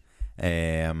today,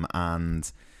 and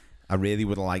I really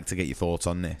would like to get your thoughts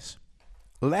on this.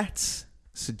 Let's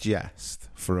suggest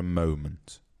for a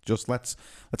moment, just let's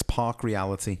park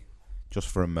reality just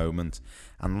for a moment,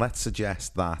 and let's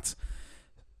suggest that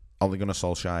Ole Gunnar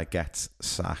Solskjaer gets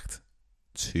sacked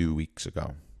 2 weeks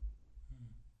ago.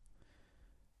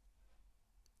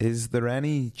 Is there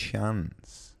any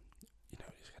chance? You know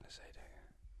what he's going to say, don't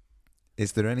you?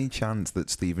 Is there any chance that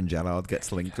Steven Gerrard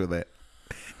gets linked with it?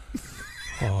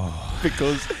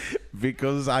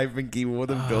 Because I think he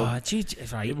would have done.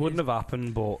 It wouldn't have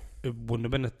happened, but it wouldn't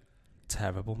have been a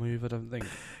terrible move, I don't think.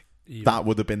 That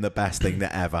would have been the best thing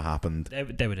that ever happened.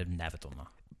 They would have never done that.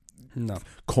 No.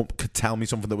 Could tell me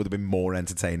something that would have been more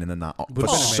entertaining than that for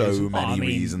so many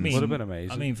reasons. Would have been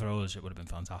amazing. I mean, for us, it would have been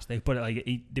fantastic. But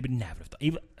they would never have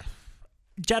done.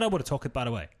 Gerrard would have took it, by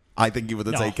the way. I think he would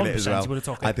have taken it as well.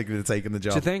 I think he would have taken the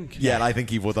job. Do you think? Yeah, I think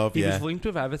he would have. He was linked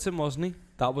with Everton, wasn't he?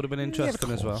 That would have been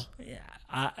interesting as well.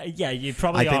 Yeah, you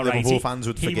probably are right. I think Liverpool right. fans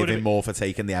would forgive him more for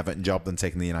taking the Everton job than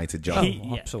taking the United job.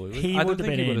 Absolutely. I don't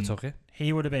think he would have took it.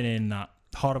 He would have been in that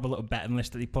horrible little betting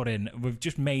list that he put in. We've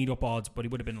just made up odds, but he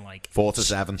would have been like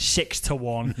 4-7,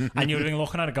 6-1, and you would have been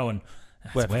looking at it going,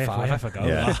 where if I go?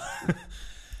 Yeah.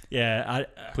 Yeah,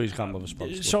 please can't love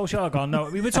responsible. Solskjaer gone.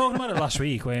 No, we were talking about it last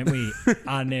week, weren't we?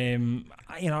 And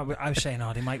I was saying,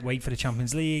 they might wait for the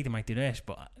Champions League, they might do this,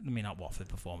 but I mean, that Watford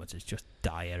performance is just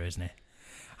dire, isn't it?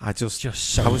 I was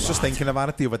just thinking about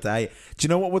it the other day. Do you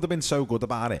know what would have been so good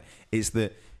about it? Is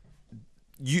that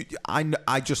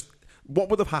what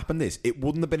would have happened is it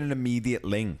wouldn't have been an immediate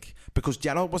link because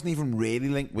Gerrard wasn't even really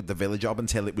linked with the Villa job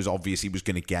until it was obvious he was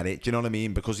going to get it. Do you know what I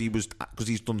mean? Because he's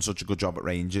done such a good job at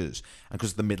Rangers and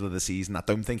because of the middle of the season, I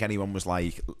don't think anyone was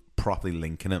like properly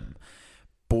linking him.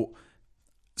 But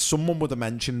someone would have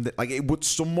mentioned it.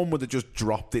 Someone would have just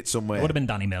dropped it somewhere. It would have been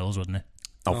Danny Mills, wouldn't it?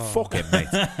 Oh, fuck it, mate.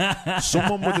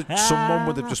 Someone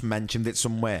would have just mentioned it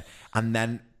somewhere, and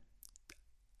then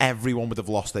everyone would have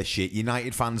lost their shit.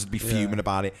 United fans would be fuming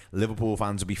about it. Liverpool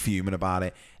fans would be fuming about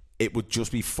it. It would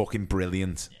just be fucking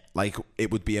brilliant. Like, it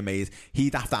would be amazing.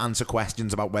 He'd have to answer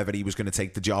questions about whether he was going to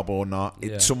take the job or not.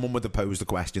 Someone would have posed a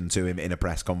question to him in a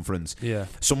press conference. Yeah.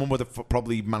 Someone would have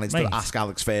probably managed to ask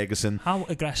Alex Ferguson. How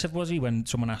aggressive was he when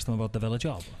someone asked him about the Villa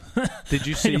job? Did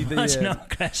you see Imagine how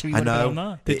aggressive he would have been on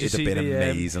that. Did you It'd see have been the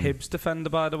amazing. Hibs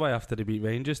defender, by the way, after they beat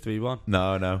Rangers 3-1?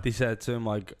 No. They said to him,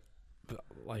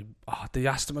 they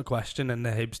asked him a question, and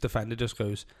the Hibs defender just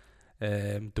goes,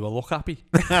 do I look happy?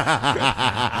 It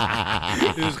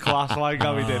was class, like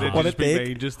how he did it. What a just beat dig.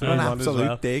 Rangers What an 3-1 as absolute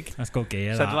well. dig. That's good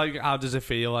gear. Said, that. how does it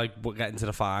feel like getting to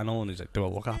the final? And he's like, do I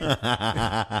look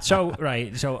happy?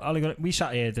 So Ollie, we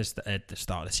sat here at the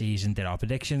start of the season, did our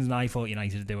predictions, and I thought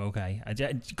United would do okay.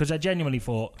 Because I genuinely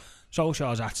thought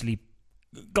Solskjaer's actually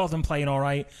got them playing all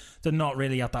right. They're not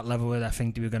really at that level where I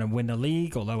think they were going to win the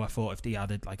league, although I thought if they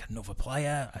added like another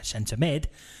player, a centre mid,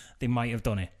 they might have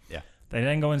done it. Yeah. They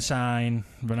then go and sign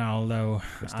Ronaldo,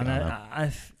 Cristiano. and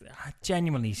I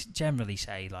generally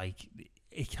say like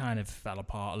it kind of fell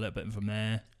apart a little bit from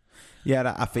there.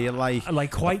 Yeah, I feel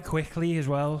like quite quickly as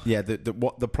well. Yeah,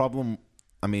 the problem.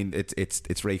 I mean,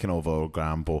 it's raking over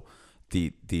ground, but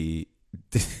the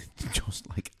just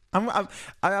like I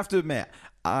have to admit,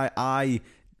 I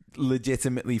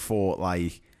legitimately thought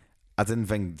like I didn't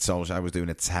think Solskjaer was doing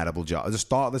a terrible job at the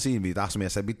start of the season. He'd asked me, I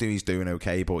said, he's doing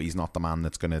okay, but he's not the man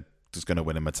that's gonna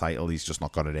win him a title. He's just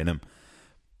not got it in him.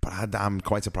 But I'm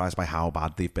quite surprised by how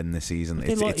bad they've been this season.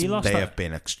 They have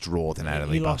been extraordinarily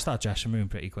bad. He lost that dressing room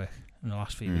pretty quick in the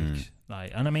last few weeks.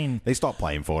 And I mean, they stopped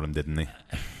playing for him, didn't they?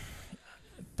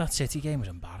 That City game was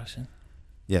embarrassing.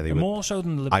 Yeah, they were more so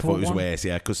than the Liverpool I thought it was one. worse,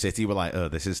 yeah, because City were like, oh,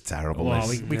 this is terrible. Well,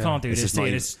 we can't do this.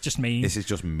 It's just mean. This is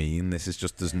just mean. This is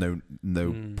just, there's no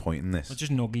point in this. We'll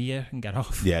just nugget you and get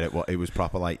off. Yeah, it was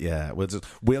proper like, yeah,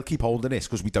 we'll keep hold of this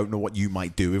because we don't know what you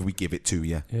might do if we give it to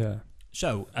you. Yeah.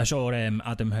 So, I saw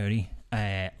Adam Hurley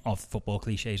of Football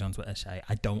Cliches on Twitter say,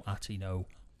 I don't actually know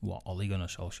what Ole Gunnar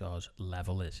Solskjaer's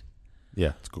level is.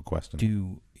 Yeah, it's a good question.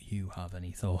 Do you have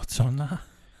any thoughts on that?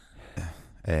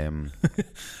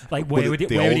 Like where would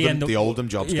he end up? The Oldham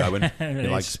job's going. He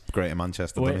likes Greater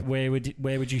Manchester. Where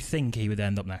would you think he would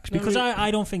end up next? Because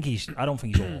I don't think he's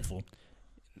awful.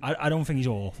 I don't think he's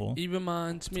awful. He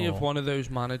reminds me of one of those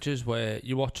managers where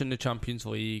you're watching the Champions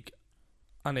League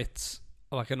and it's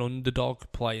like an underdog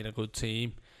playing a good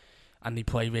team and they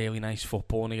play really nice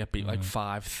football and they get beat like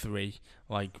 5-3,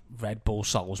 like Red Bull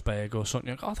Salzburg or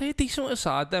something. Like, they're a decent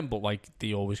side then, but like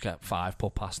they always get 5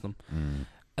 put past them.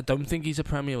 I don't think he's a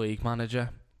Premier League manager.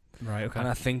 Right, okay. And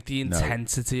I think the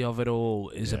intensity of it all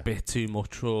is a bit too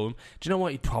much for him. Do you know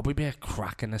what? He'd probably be a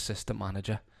cracking assistant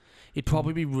manager. He'd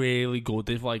probably be really good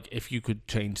if you could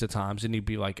change the times and he'd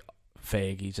be like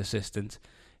Fergie's assistant.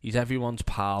 He's everyone's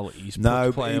pal. He's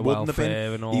player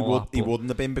welfare and all He wouldn't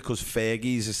have been because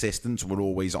Fergie's assistants were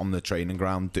always on the training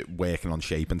ground working on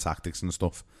shape and tactics and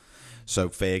stuff. So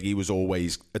Fergie was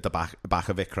always at the back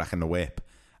of it cracking the whip.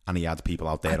 And he had people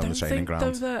out there on the training ground.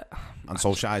 And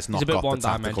Solskjaer's not got the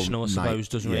tactical... He's a bit one-dimensional, I suppose.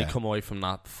 Doesn't really come away from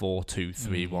that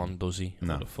 4-2-3-1, does he?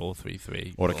 No. Or the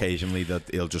 4-3-3. Or occasionally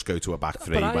he'll just go to a back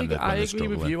three when they're struggling. I agree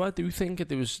with you. I do think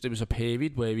there was a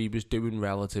period where he was doing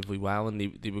relatively well and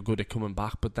they were good at coming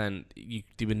back, but then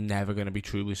they were never going to be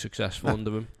truly successful under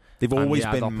him. They've always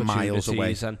been miles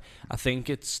away. And I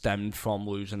think it stemmed from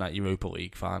losing that Europa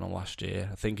League final last year.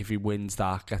 I think if he wins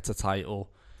that, gets a title...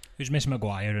 It was Miss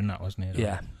Maguire in that, wasn't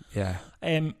it? Yeah.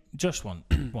 Just one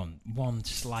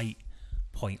slight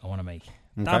point I want to make.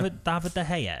 Okay. David De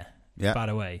Gea, by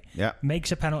the way,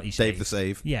 makes a penalty save. Save the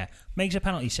save. Yeah, makes a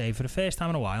penalty save for the first time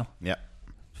in a while. Yeah.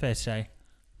 Fair to say.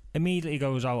 Immediately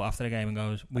goes out after the game and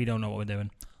goes, we don't know what we're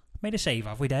doing. Made a save,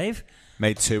 have we, Dave?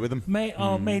 Made 2 of them.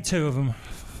 Made 2 of them.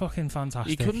 Fucking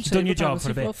fantastic. He couldn't done your job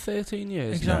for a bit. 13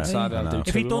 years. Exactly.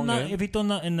 If he'd done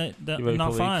that in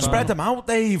that final, spread them out,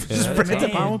 Dave. Yeah. Spread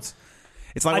them out.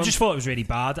 It's like I just thought it was really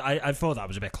bad. I thought that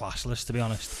was a bit classless, to be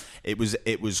honest. It was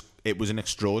an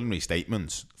extraordinary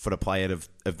statement for a player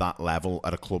of that level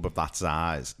at a club of that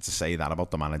size to say that about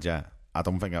the manager. I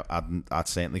don't think I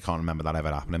certainly can't remember that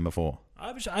ever happening before.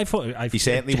 He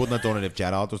certainly wouldn't have done it if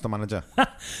Gerrard was the manager.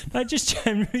 I just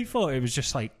generally thought it was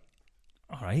just like,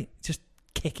 all right, just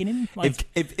kicking him. Like,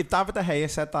 if David De Gea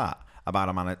said that,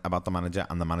 about the manager,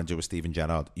 and the manager was Steven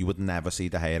Gerrard, you would never see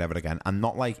De Gea ever again. And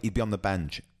not like he'd be on the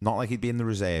bench, not like he'd be in the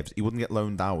reserves. He wouldn't get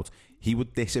loaned out. He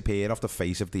would disappear off the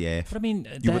face of the earth. But I mean,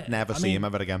 you would never see him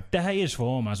ever again. De Gea's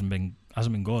form hasn't been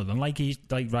good. And like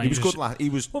Ryan, he was good last. He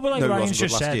was. Well, but like Ryan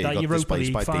just said, year, that Europa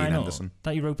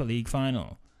League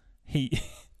final, he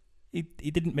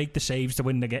didn't make the saves to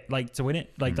win it. Like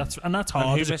that's hard.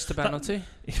 And who missed the penalty?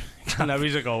 I know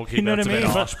he's a goalkeeper. You know what I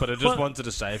mean? But I just wanted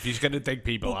to say, if he's going to dig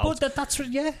people out, but that's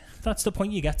the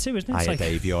point you get to, isn't it? Hiya,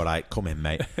 Dave, you all right? Come in,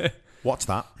 mate. What's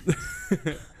that?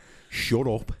 Shut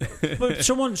up. But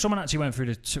someone actually went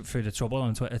through the trouble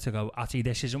on Twitter to go, Atty,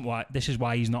 this is why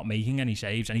he's not making any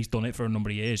saves, and he's done it for a number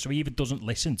of years. So he either doesn't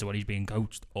listen to what he's being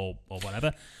coached or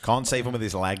whatever. Can't save him with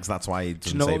his legs. That's why he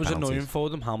doesn't save penalties. penalties. What was annoying for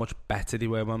them? How much better they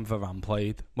were when Varane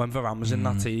played. When Varane was in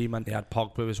that team, and they had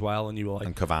Pogba as well, and you were like,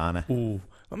 and Cavani. Ooh.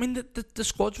 I mean, the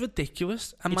squad's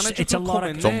ridiculous. And it's a lot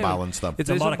of unbalanced though. It's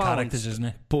a lot of characters, isn't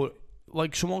it? But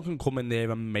like someone can come in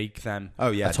there and make them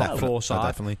a top four side.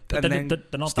 Definitely. But they're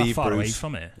not that far away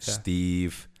from it. Yeah.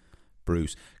 Steve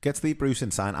Bruce. Get Steve Bruce in,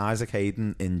 sign Isaac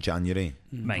Hayden in January.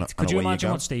 Mate, could you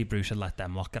imagine what Steve Bruce had let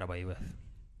them lot get away with?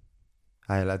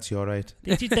 Hi lads, you alright?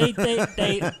 They'd be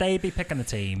picking the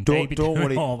team. Don't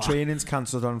worry, training's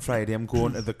cancelled on Friday. I'm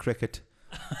going to the cricket.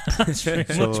 That's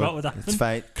pretty much what would happen. It's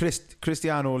fine.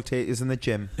 Cristiano will take us in the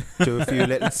gym, do a few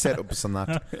little sit-ups and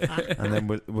that, and then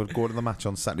we'll go to the match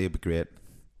on Saturday. It'll be great.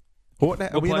 We're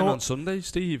playing on Sunday,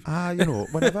 Steve.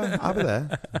 Whenever. I'll be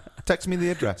there. Text me the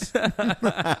address.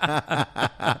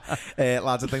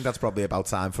 Lads, I think that's probably about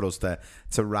time for us to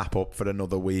wrap up for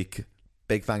another week.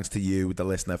 Big thanks to you, the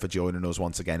listener, for joining us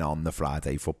once again on the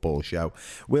Friday Football Show.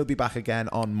 We'll be back again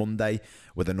on Monday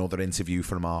with another interview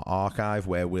from our archive,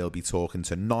 where we'll be talking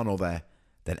to none other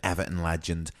than Everton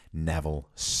legend Neville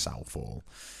Southall.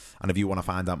 And if you want to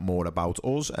find out more about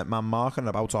us at Man Marking and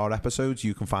about our episodes,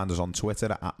 you can find us on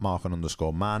Twitter at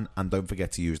 @Marking_man, and don't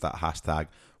forget to use that hashtag,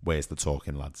 Where's the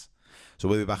Talking Lads. So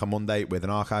we'll be back on Monday with an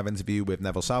archive interview with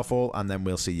Neville Southall, and then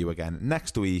we'll see you again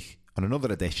next week on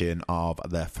another edition of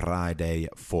the Friday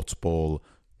Football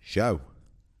Show.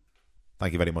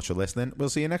 Thank you very much for listening. We'll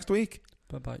see you next week.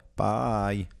 Bye-bye.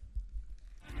 Bye.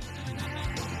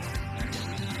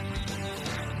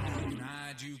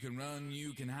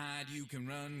 You can hide, you can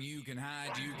run, you can hide, you can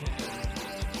hide, you can